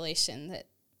of Revelation that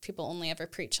people only ever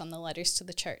preach on the letters to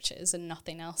the churches and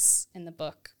nothing else in the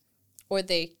book, or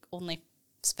they only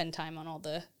spend time on all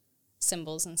the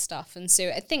symbols and stuff. And so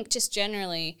I think just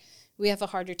generally we have a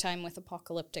harder time with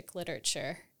apocalyptic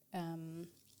literature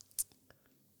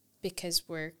because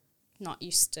we're not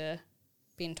used to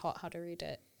being taught how to read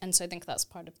it. And so I think that's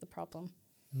part of the problem.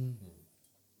 Mm-hmm.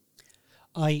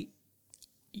 A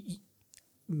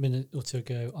minute or two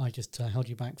ago, I just held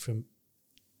you back from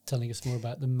telling us more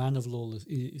about the man of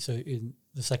lawlessness. So in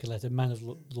the second letter, man of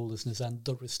lawlessness and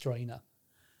the restrainer.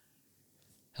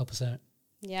 Help us out.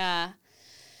 Yeah.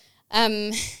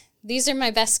 These are my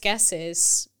best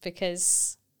guesses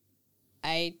because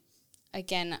I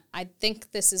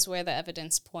think this is where the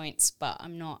evidence points, but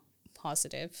I'm not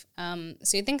positive.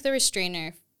 So I think the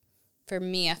restrainer, for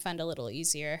me, I found a little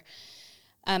easier.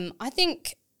 I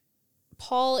think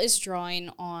Paul is drawing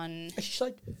on.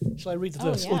 Shall I read the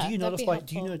verse, or do you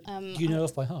know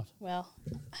off by heart? Well,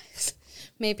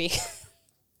 maybe.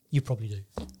 You probably do.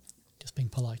 Just being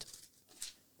polite.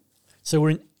 So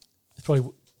we're in.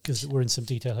 Probably because we're in some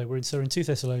detail here. We're in 2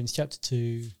 Thessalonians chapter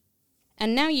 2.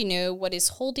 And now you know what is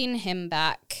holding him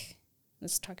back.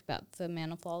 Let's talk about the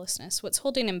man of lawlessness. What's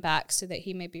holding him back so that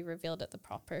he may be revealed at the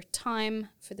proper time?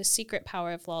 For the secret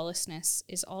power of lawlessness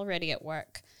is already at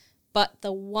work. But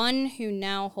the one who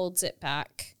now holds it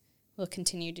back will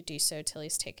continue to do so till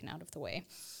he's taken out of the way.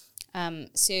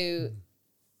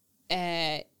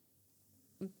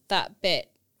 That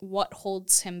bit, what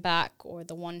holds him back, or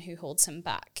the one who holds him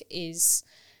back, is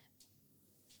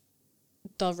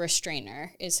the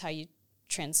restrainer, is how you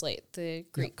translate the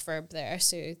Greek verb there.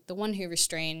 So the one who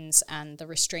restrains and the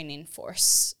restraining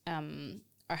force are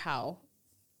how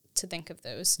to think of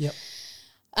those. Yep.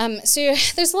 So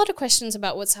there's a lot of questions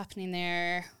about what's happening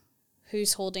there,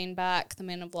 who's holding back the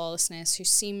man of lawlessness, who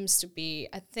seems to be,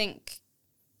 I think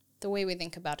the way we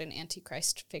think about an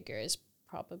antichrist figure is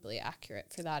probably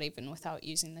accurate for that, even without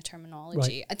using the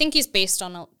terminology. Right. I think he's based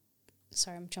on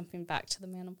sorry, I'm jumping back to the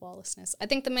man of lawlessness. I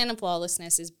think the man of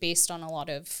lawlessness is based on a lot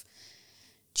of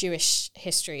Jewish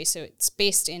history. So it's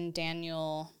based in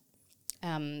Daniel,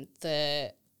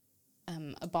 the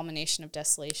abomination of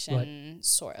desolation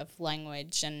sort of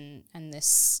language, and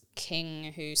this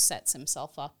king who sets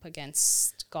himself up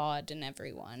against God and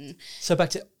everyone. So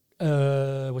back to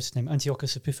what's his name?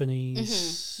 Antiochus Epiphanes.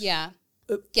 Mm-hmm. Yeah.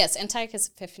 Yes, Antiochus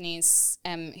Epiphanes,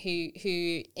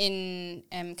 who in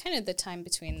kind of the time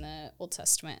between the Old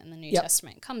Testament and the New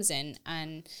Testament comes in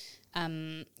and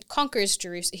conquers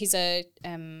Jerusalem. He's a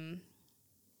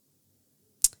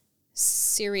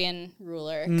Syrian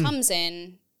ruler, comes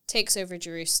in, takes over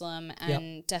Jerusalem,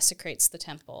 and desecrates the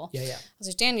temple.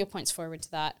 So Daniel points forward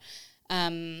to that.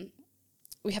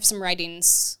 We have some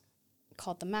writings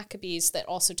called the Maccabees that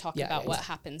also talk about what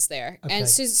happens there. Okay. And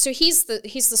so he's the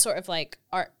sort of like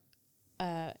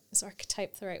is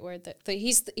archetype the right word? That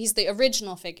he's the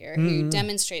original figure who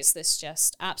demonstrates this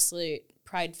just absolute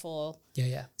prideful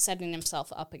setting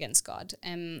himself up against God.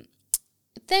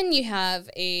 Then you have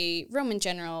a Roman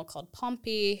general called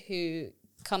Pompey who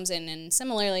comes in and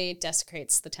similarly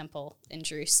desecrates the temple in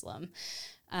Jerusalem.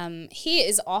 He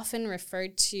is often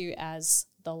referred to as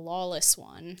the lawless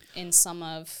one in some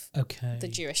of the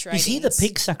Jewish writings. Is he the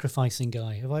pig sacrificing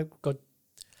guy? Have I got?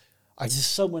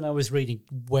 Someone I was reading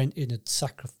went in and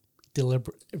sacrificed a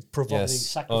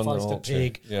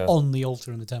pig on the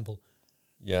altar in the temple.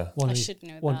 Yeah, I should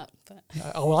know that. But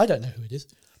I don't know who it is.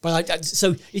 But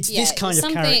so it's this kind of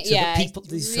character that people,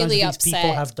 these really kinds of these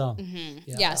people have done.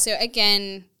 Mm-hmm. So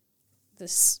again,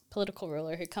 this political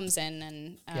ruler who comes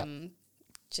in and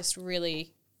just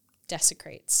really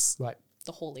desecrates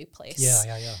the holy place.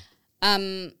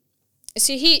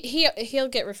 So he'll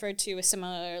get referred to with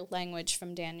similar language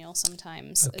from Daniel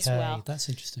sometimes as well. That's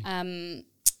interesting.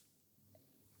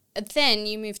 Then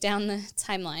you move down the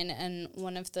timeline, and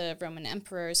one of the Roman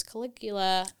emperors,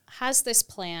 Caligula, has this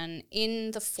plan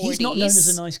in the 40s. He's not known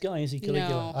as a nice guy, is he,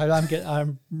 Caligula? No.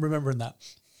 I'm remembering that.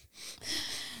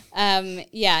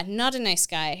 Not a nice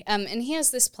guy. And he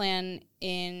has this plan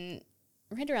in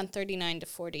right around 39 to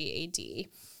 40 AD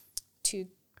to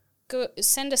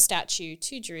send a statue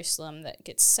to Jerusalem that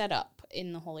gets set up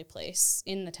in the holy place,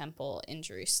 in the temple in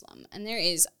Jerusalem. And there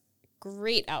is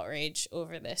great outrage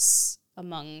over this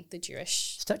among the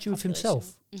Jewish statue population. Of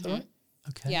himself. Mm-hmm. Right?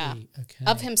 Okay. Yeah. Okay.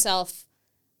 Of himself,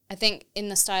 I think in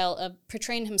the style of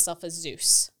portraying himself as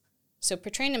Zeus. So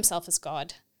portraying himself as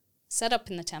God, set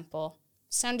up in the temple,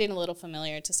 sounding a little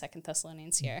familiar to 2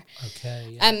 Thessalonians here.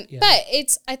 Okay.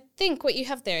 But I think what you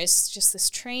have there is just this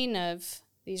train of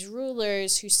these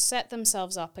rulers who set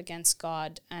themselves up against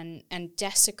God and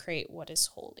desecrate what is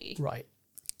holy. Right.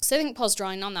 So I think Paul's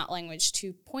drawing on that language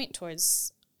to point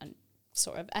towards a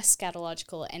sort of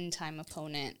eschatological end-time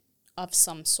opponent of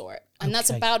some sort. And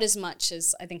that's about as much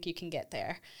as I think you can get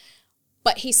there.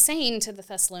 But he's saying to the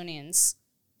Thessalonians,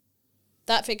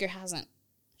 that figure hasn't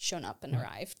shown up and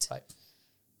arrived. Right.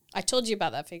 I told you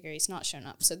about that figure. He's not shown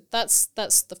up. So that's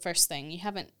the first thing.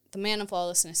 The man of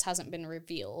lawlessness hasn't been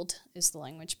revealed, is the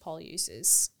language Paul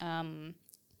uses.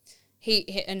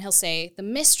 He'll say the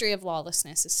mystery of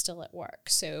lawlessness is still at work.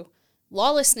 So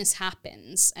lawlessness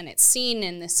happens, and it's seen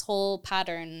in this whole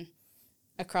pattern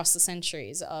across the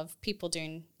centuries of people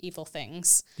doing evil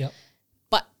things. Yep.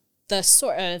 But the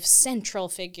sort of central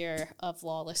figure of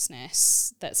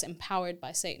lawlessness that's empowered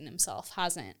by Satan himself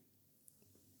hasn't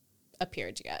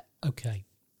appeared yet. Okay.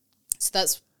 So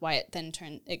that's why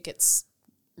it gets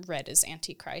read as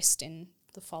Antichrist in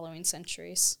the following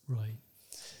centuries. Right.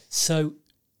 So,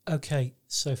 okay,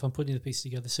 so if I'm putting the pieces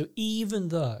together, so even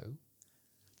though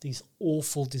these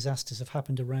awful disasters have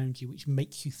happened around you, which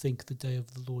make you think the day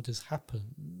of the Lord has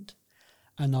happened,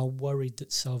 and are worried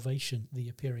that salvation, the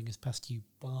appearing, has passed you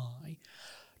by.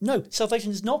 No,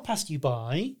 salvation has not passed you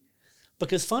by,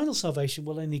 because final salvation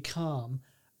will only come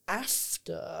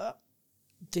after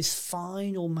this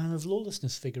final man of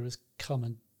lawlessness figure has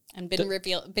come and been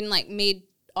revealed, been like made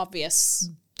obvious.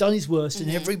 Done his worst, and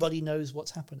everybody knows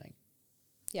what's happening.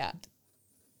 Yeah.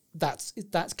 That's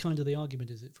kind of the argument,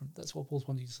 is it? That's what Paul's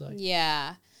wanting to say.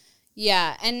 Yeah,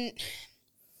 and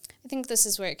I think this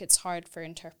is where it gets hard for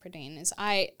interpreting. Is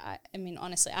I mean,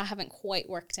 honestly, I haven't quite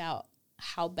worked out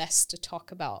how best to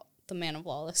talk about the man of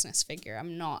lawlessness figure.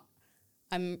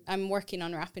 I'm working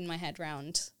on wrapping my head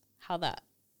around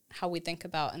how we think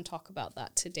about and talk about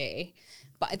that today.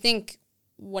 But I think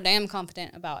what I am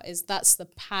confident about is that's the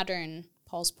pattern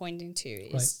Paul's pointing to,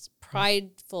 is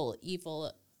prideful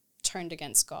evil turned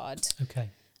against God. Okay.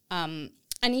 And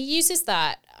he uses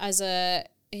that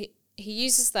he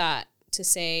uses that to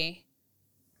say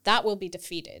that will be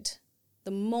defeated.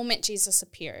 The moment Jesus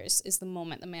appears is the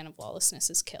moment the man of lawlessness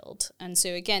is killed. And so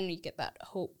again, you get that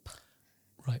hope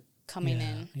coming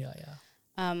in. Yeah.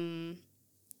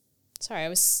 Sorry, I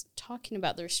was talking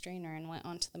about the restrainer and went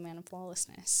on to the man of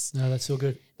lawlessness. No, that's all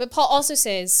good. But Paul also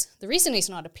says the reason he's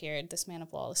not appeared, this man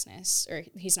of lawlessness, or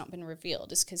he's not been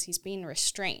revealed, is because he's being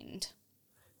restrained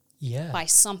by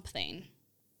something.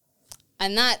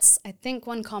 And that's, I think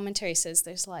one commentary says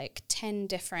there's like 10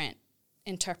 different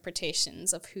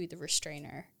interpretations of who the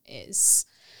restrainer is.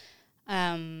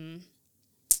 It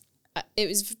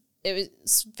was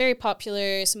very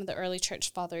popular. Some of the early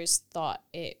church fathers thought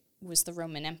it was the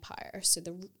Roman Empire. So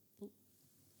the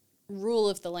rule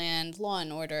of the land, law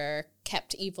and order,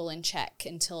 kept evil in check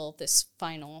until this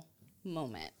final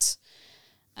moment.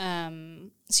 So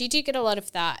you do get a lot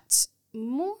of that.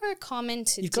 More common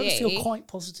today. You've got to feel quite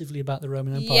positively about the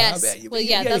Roman Empire. Yes.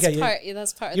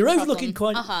 That's part of You're the overlooking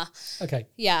problem. quite... Okay.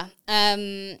 Yeah.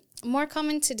 More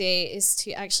common today is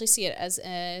to actually see it as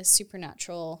a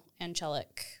supernatural,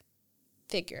 angelic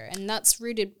figure. And that's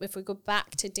rooted, if we go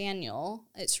back to Daniel,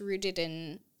 it's rooted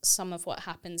in some of what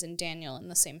happens in Daniel in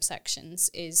the same sections,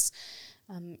 is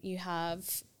you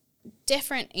have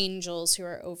different angels who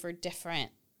are over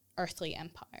different earthly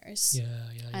empires.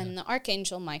 And the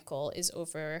archangel Michael is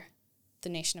over the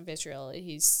nation of Israel.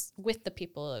 He's with the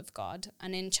people of God.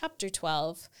 And in chapter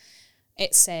 12,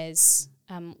 it says,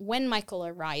 when Michael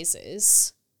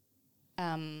arises,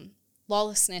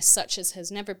 lawlessness such as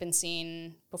has never been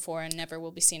seen before and never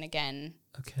will be seen again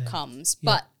comes.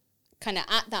 But kind of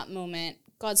at that moment,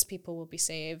 God's people will be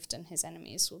saved and his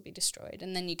enemies will be destroyed.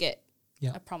 And then you get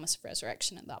a promise of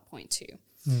resurrection at that point too.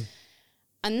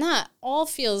 And that all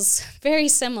feels very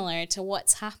similar to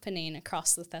what's happening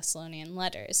across the Thessalonian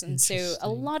letters. And so a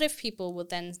lot of people will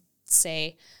then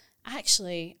say,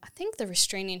 actually, I think the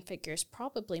restraining figure is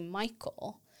probably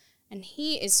Michael. And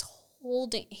he is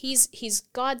he's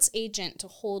God's agent to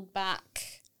hold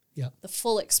back the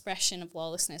full expression of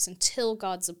lawlessness until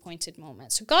God's appointed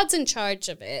moment. So God's in charge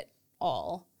of it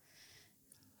all.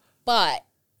 But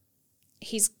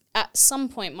he's at some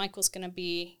point, Michael's going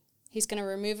to he's going to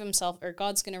remove himself, or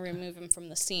God's going to remove him from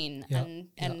the scene,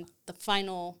 and the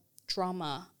final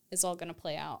drama is all going to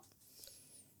play out.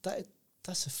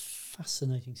 That's a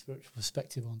fascinating spiritual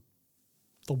perspective on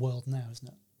the world now, isn't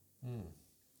it?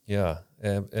 Yeah,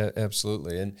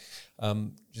 absolutely. And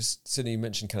just Sydney, you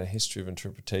mentioned kind of history of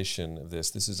interpretation of this.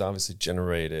 This has obviously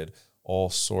generated all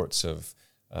sorts of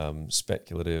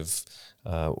speculative,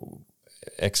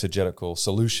 exegetical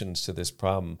solutions to this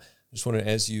problem. I just wondering,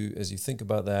 as you think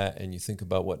about that and you think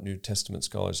about what New Testament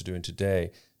scholars are doing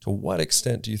today, to what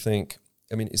extent do you think,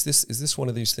 I mean, is this one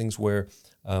of these things where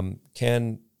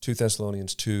can 2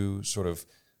 Thessalonians 2 sort of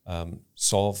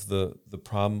solve the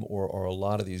problem, or a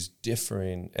lot of these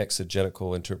differing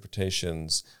exegetical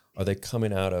interpretations, are they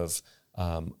coming out of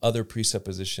other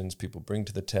presuppositions people bring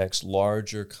to the text,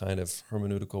 larger kind of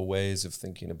hermeneutical ways of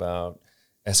thinking about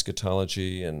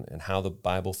eschatology and how the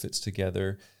Bible fits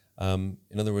together? In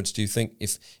other words, do you think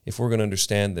if we're going to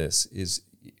understand this,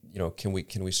 can we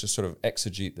just sort of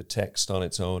exegete the text on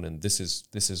its own, and this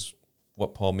is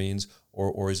what Paul means,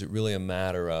 or is it really a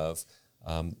matter of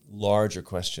larger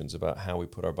questions about how we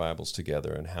put our Bibles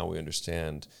together and how we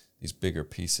understand these bigger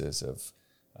pieces of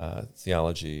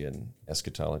theology and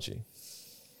eschatology?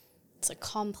 It's a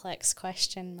complex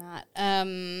question, Matt.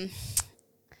 I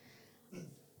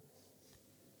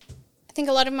think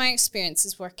a lot of my experience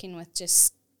is working with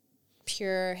just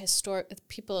pure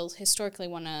people historically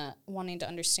wanting to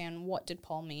understand, what did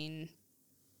Paul mean?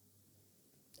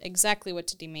 Exactly what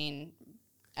did he mean?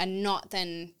 And not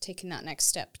then taking that next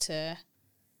step to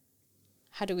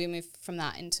how do we move from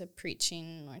that into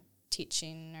preaching or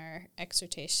teaching or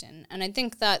exhortation. And I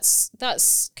think that's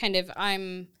kind of,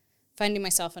 I'm finding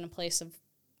myself in a place of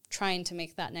trying to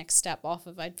make that next step off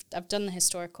of, I've done the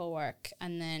historical work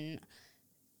and then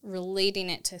relating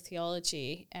it to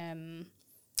theology.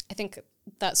 I think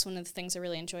that's one of the things I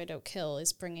really enjoyed at Oak Hill,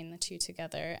 is bringing the two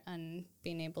together and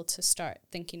being able to start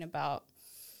thinking about,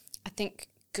 I think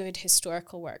good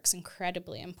historical work's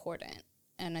incredibly important.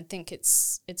 And I think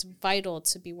it's vital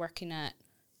to be working at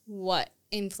what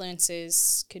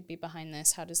influences could be behind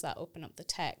this. How does that open up the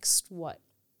text? What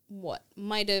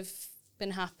might have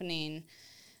been happening?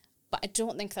 But I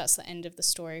don't think that's the end of the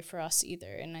story for us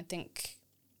either. And I think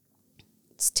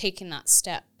it's taking that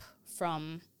step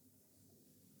from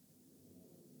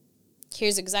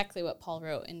here's exactly what Paul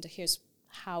wrote into here's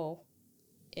how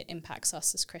it impacts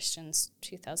us as Christians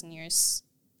 2,000 years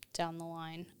down the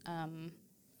line.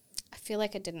 I feel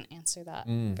like I didn't answer that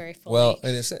very fully. Well,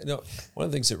 and one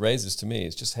of the things it raises to me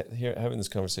is just having this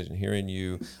conversation, hearing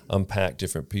you unpack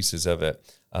different pieces of it.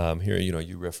 Here,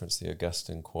 you referenced the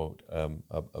Augustine quote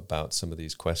about some of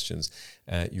these questions.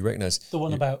 You recognize the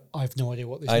one about I have no idea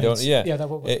what this I means. don't. Yeah, yeah. That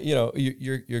one.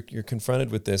 You're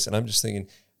confronted with this, and I'm just thinking,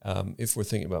 if we're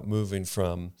thinking about moving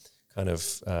from kind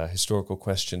of historical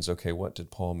questions, okay, what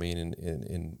did Paul mean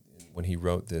in when he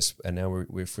wrote this, and now if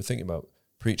we're thinking about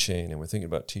preaching and we're thinking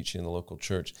about teaching in the local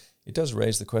church, it does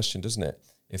raise the question, doesn't it?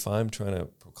 If I'm trying to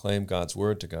proclaim God's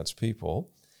word to God's people,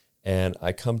 and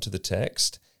I come to the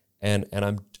text, and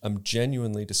I'm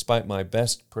genuinely, despite my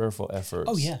best prayerful efforts,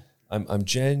 I'm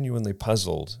genuinely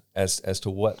puzzled as to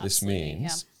what this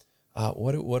means. Yeah.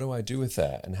 What do I do with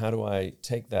that, and how do I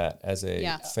take that as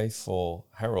a faithful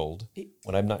herald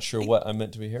when I'm not sure what I'm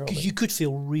meant to be heralding? Because you could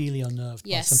feel really unnerved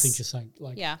by something you're saying.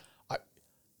 Like,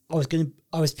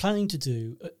 I was planning to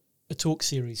do a talk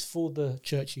series for the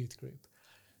church youth group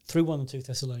through 1 and 2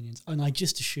 Thessalonians, and I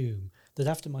just assume that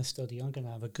after my study, I'm going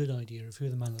to have a good idea of who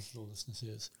the man of lawlessness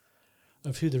is,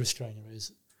 of who the restrainer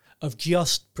is, of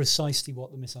just precisely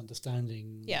what the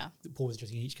misunderstanding that Paul was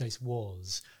addressing in each case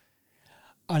was.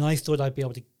 And I thought I'd be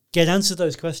able to get answer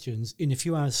those questions in a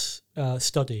few hours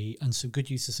study and some good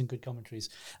uses and good commentaries.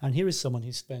 And here is someone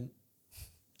who spent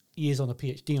years on a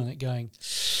PhD on it going,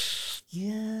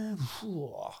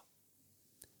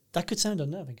 that could sound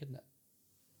unnerving, couldn't it?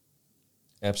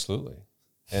 Absolutely.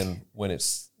 And when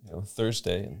it's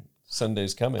Thursday and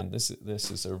Sunday's coming, this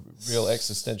is a real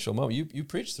existential moment. You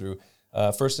preached through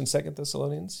 1st and 2nd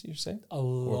Thessalonians, you say? A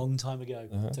long time ago.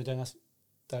 So don't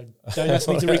ask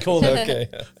me to recall it. Okay.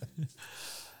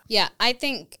 Yeah, I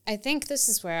think this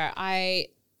is where I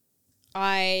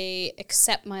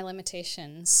accept my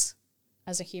limitations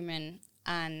as a human,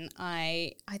 and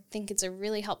I think it's a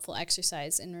really helpful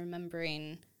exercise in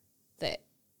remembering that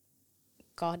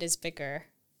God is bigger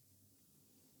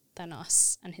than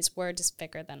us and his word is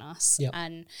bigger than us. Yep.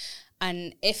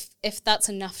 And if that's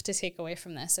enough to take away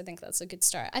from this, I think that's a good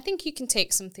start. I think you can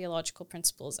take some theological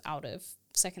principles out of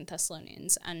 2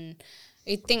 Thessalonians, and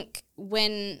I think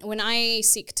when I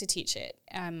seek to teach it,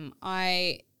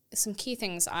 some key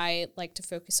things I like to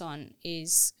focus on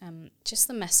is just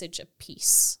the message of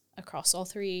peace across all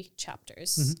 3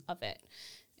 chapters of it.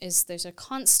 Is there's a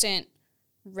constant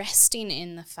resting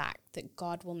in the fact that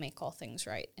God will make all things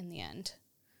right in the end.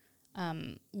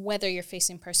 Whether you're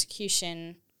facing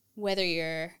persecution, whether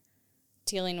you're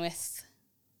dealing with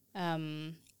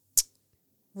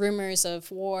rumors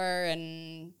of war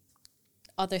and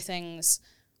other things,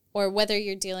 or whether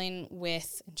you're dealing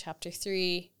with, in chapter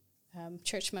 3,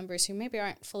 church members who maybe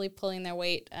aren't fully pulling their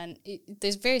weight, and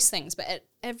there's various things, but at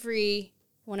every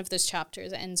one of those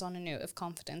chapters, it ends on a note of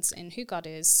confidence in who God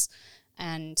is,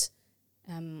 and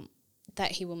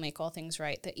that he will make all things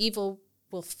right, that evil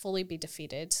will fully be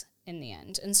defeated in the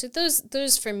end. And so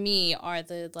those for me are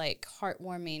the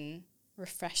heartwarming,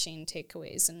 refreshing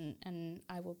takeaways, and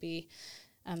I will be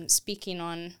speaking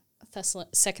on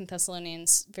 2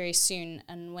 Thessalonians very soon,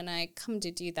 and when I come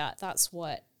to do that, that's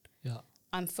what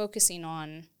I'm focusing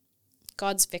on: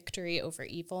 God's victory over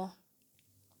evil,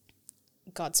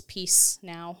 God's peace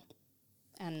now,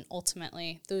 and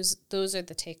ultimately those are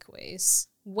the takeaways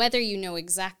whether you know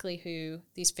exactly who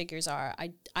these figures are,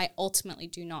 I ultimately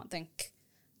do not think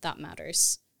that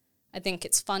matters. I think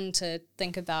it's fun to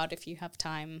think about if you have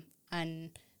time,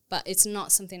 but it's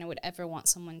not something I would ever want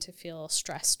someone to feel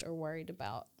stressed or worried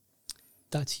about.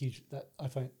 That's huge. That I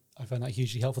find that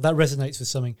hugely helpful. That resonates with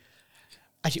something.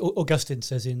 Actually, Augustine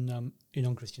says in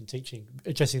On Christian Teaching,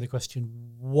 addressing the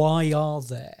question, why are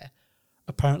there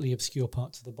apparently obscure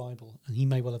parts of the Bible? And he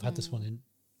may well have had this one in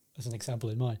as an example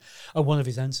in mind. And one of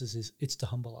his answers is, it's to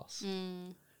humble us.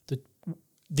 That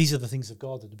these are the things of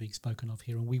God that are being spoken of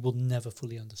here, and we will never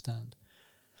fully understand.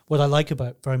 What I like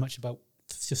very much about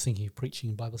just thinking of preaching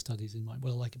and Bible studies in mind,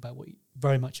 what I like about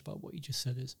very much about what you just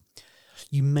said is,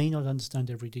 you may not understand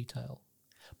every detail,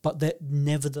 but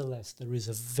nevertheless, there is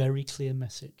a very clear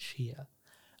message here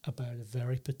about a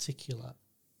very particular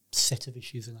set of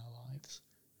issues in our lives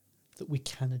that we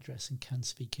can address and can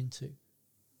speak into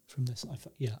from this.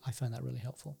 I find that really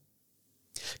helpful.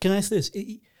 Can I ask this?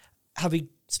 Having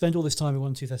spent all this time in 1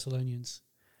 and 2 Thessalonians,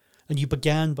 and you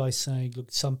began by saying,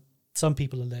 look, some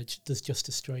people allege there's just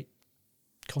a straight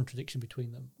contradiction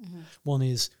between them. One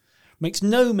is, makes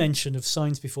no mention of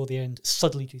signs before the end,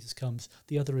 suddenly Jesus comes.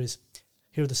 The other is,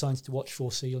 here are the signs to watch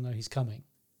for, so you'll know he's coming.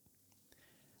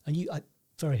 And I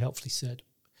very helpfully said,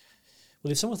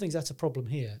 well, if someone thinks that's a problem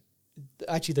here,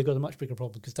 actually they've got a much bigger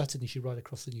problem, because that's an issue right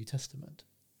across the New Testament.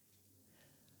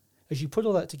 As you put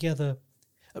all that together,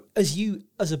 as you,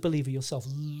 as a believer yourself,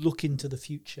 look into the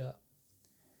future,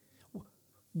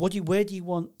 where do you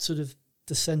want sort of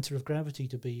the centre of gravity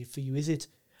to be for you? Is it,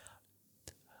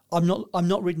 I'm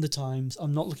not reading the Times,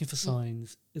 I'm not looking for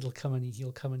signs, he'll come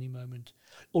any moment?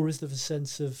 Or is there a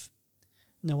sense of,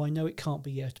 no, I know it can't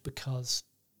be yet because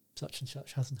such and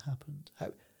such hasn't happened?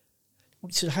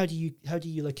 How do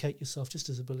you locate yourself just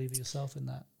as a believer yourself in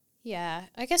that? Yeah,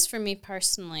 I guess for me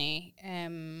personally, I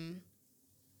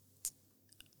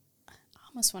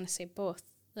almost want to say both.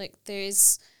 Like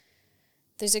there's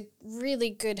a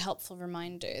really good, helpful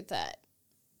reminder that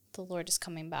the Lord is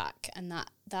coming back, and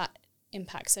that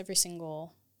impacts every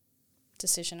single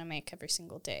decision I make every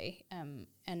single day. And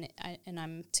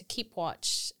I'm to keep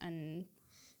watch and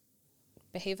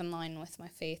behave in line with my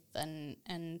faith,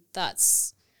 and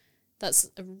that's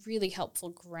a really helpful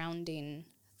grounding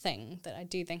thing that I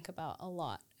do think about a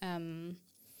lot.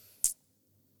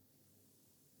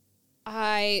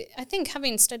 I think,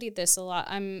 having studied this a lot,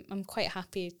 I'm quite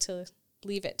happy to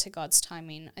leave it to God's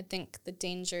timing. I think the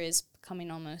danger is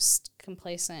becoming almost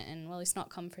complacent and, well, he's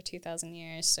not come for 2,000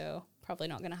 years, so probably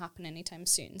not going to happen anytime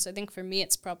soon. So I think for me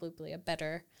it's probably a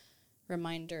better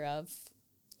reminder of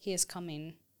he is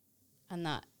coming, and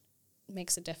that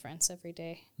makes a difference every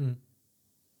day.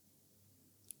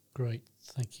 Great.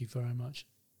 Thank you very much.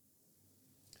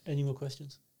 Any more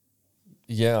questions?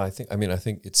 Yeah, I think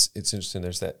it's interesting.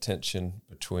 There's that tension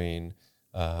between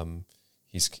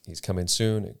he's coming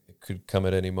soon. It could come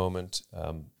at any moment.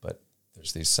 But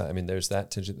there's that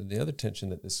tension. And the other tension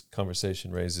that this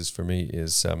conversation raises for me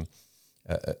is,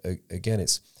 again,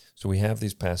 so we have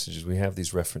these passages, we have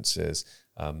these references.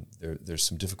 There's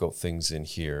some difficult things in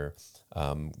here.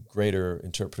 Greater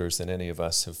interpreters than any of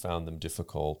us have found them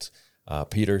difficult.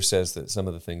 Peter says that some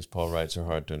of the things Paul writes are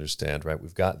hard to understand, right?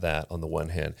 We've got that on the one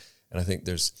hand. And I think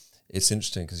it's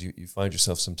interesting because you find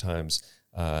yourself sometimes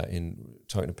in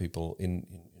talking to people in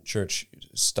church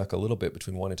stuck a little bit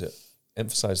between wanting to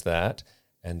emphasize that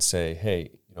and say, hey,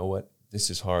 you know what, this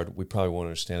is hard. We probably won't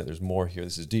understand it. There's more here.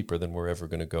 This is deeper than we're ever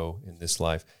going to go in this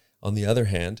life. On the other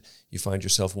hand, you find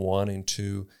yourself wanting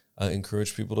to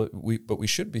encourage people but we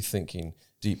should be thinking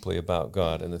deeply about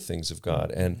God and the things of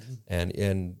God.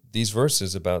 And these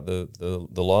verses about the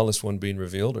lawless one being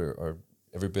revealed are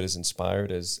every bit as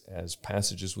inspired as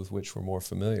passages with which we're more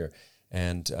familiar.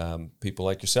 And people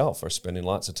like yourself are spending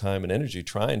lots of time and energy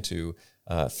trying to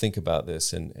think about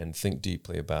this and think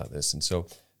deeply about this. And so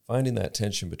finding that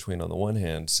tension between, on the one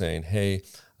hand, saying, hey,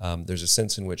 there's a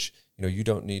sense in which you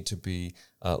don't need to be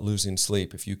losing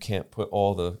sleep if you can't put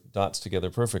all the dots together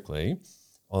perfectly.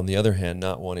 On the other hand,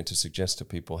 not wanting to suggest to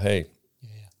people, hey,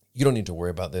 you don't need to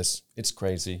worry about this. It's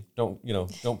crazy. Don't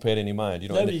pay it any mind.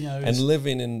 Nobody knows. And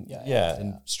living in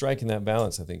and striking that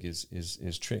balance, I think,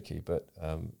 is tricky. But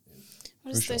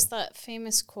there's that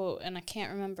famous quote, and I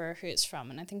can't remember who it's from,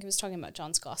 and I think it was talking about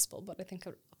John's Gospel, but I think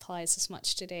it applies as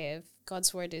much today. Of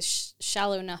God's word is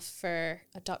shallow enough for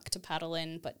a duck to paddle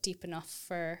in, but deep enough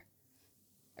or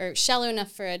shallow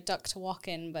enough for a duck to walk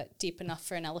in, but deep enough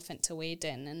for an elephant to wade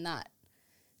in, and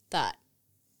that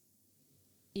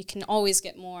you can always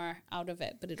get more out of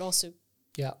it, but it also,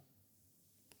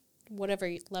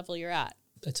 whatever level you're at.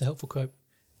 That's a helpful quote.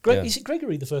 Is it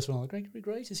Gregory the first one on that? Gregory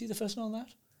Great? Is he the first one on that?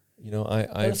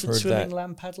 I've heard swimming, that.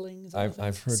 lamb paddling. Is that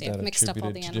I've heard So you've that mixed up all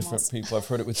attributed the to different animals. people. I've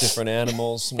heard it with different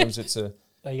animals. Sometimes it's a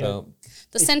there you go.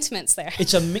 The sentiment's there.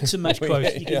 It's a mix and match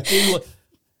quote. You can do what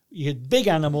you get: big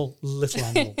animal, little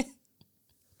animal.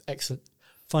 Excellent.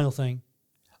 Final thing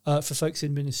for folks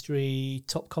in ministry: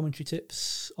 top commentary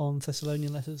tips on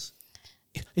Thessalonian letters.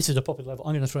 This is a popular level.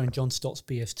 I'm going to throw in John Stott's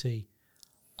BST.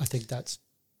 I think that's.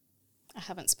 I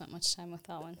haven't spent much time with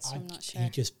that one, so I'm not sure.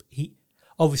 He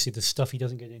obviously the stuff he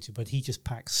doesn't get into, but he just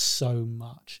packs so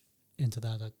much into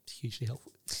that. That's hugely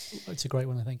helpful. It's a great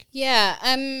one, I think. Yeah,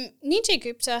 Nijay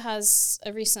Gupta has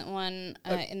a recent one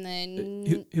in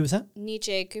the who was that?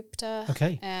 Nijay Gupta.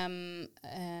 Okay.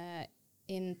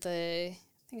 In the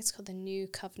I think it's called the New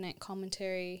Covenant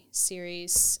Commentary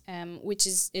series, which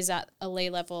is at a lay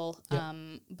level,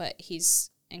 but he's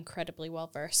incredibly well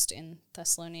versed in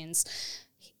Thessalonians.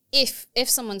 If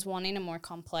someone's wanting a more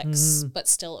complex but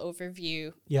still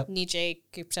overview, Nijay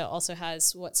Gupta also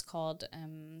has what's called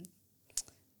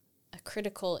a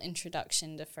critical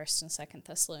introduction to 1st and 2nd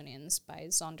Thessalonians by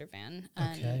Zondervan,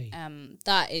 and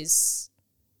that is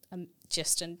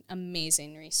just an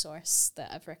amazing resource that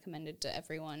I've recommended to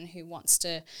everyone who wants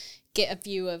to get a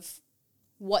view of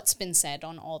what's been said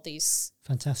on all these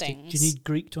things. Do you need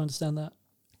Greek to understand that?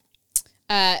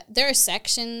 There are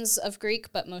sections of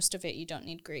Greek, but most of it you don't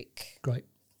need Greek. Great.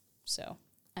 So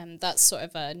that's sort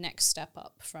of a next step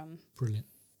up from... Brilliant.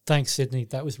 Thanks, Sydney.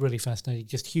 That was really fascinating.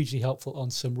 Just hugely helpful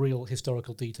on some real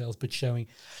historical details, but showing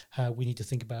how we need to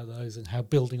think about those and how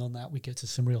building on that we get to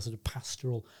some real sort of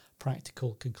pastoral,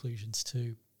 practical conclusions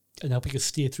too, and helping us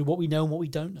steer through what we know and what we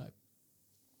don't know.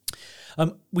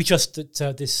 We trust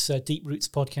that this Deep Roots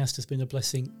podcast has been a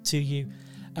blessing to you,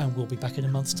 and we'll be back in a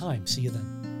month's time. See you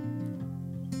then.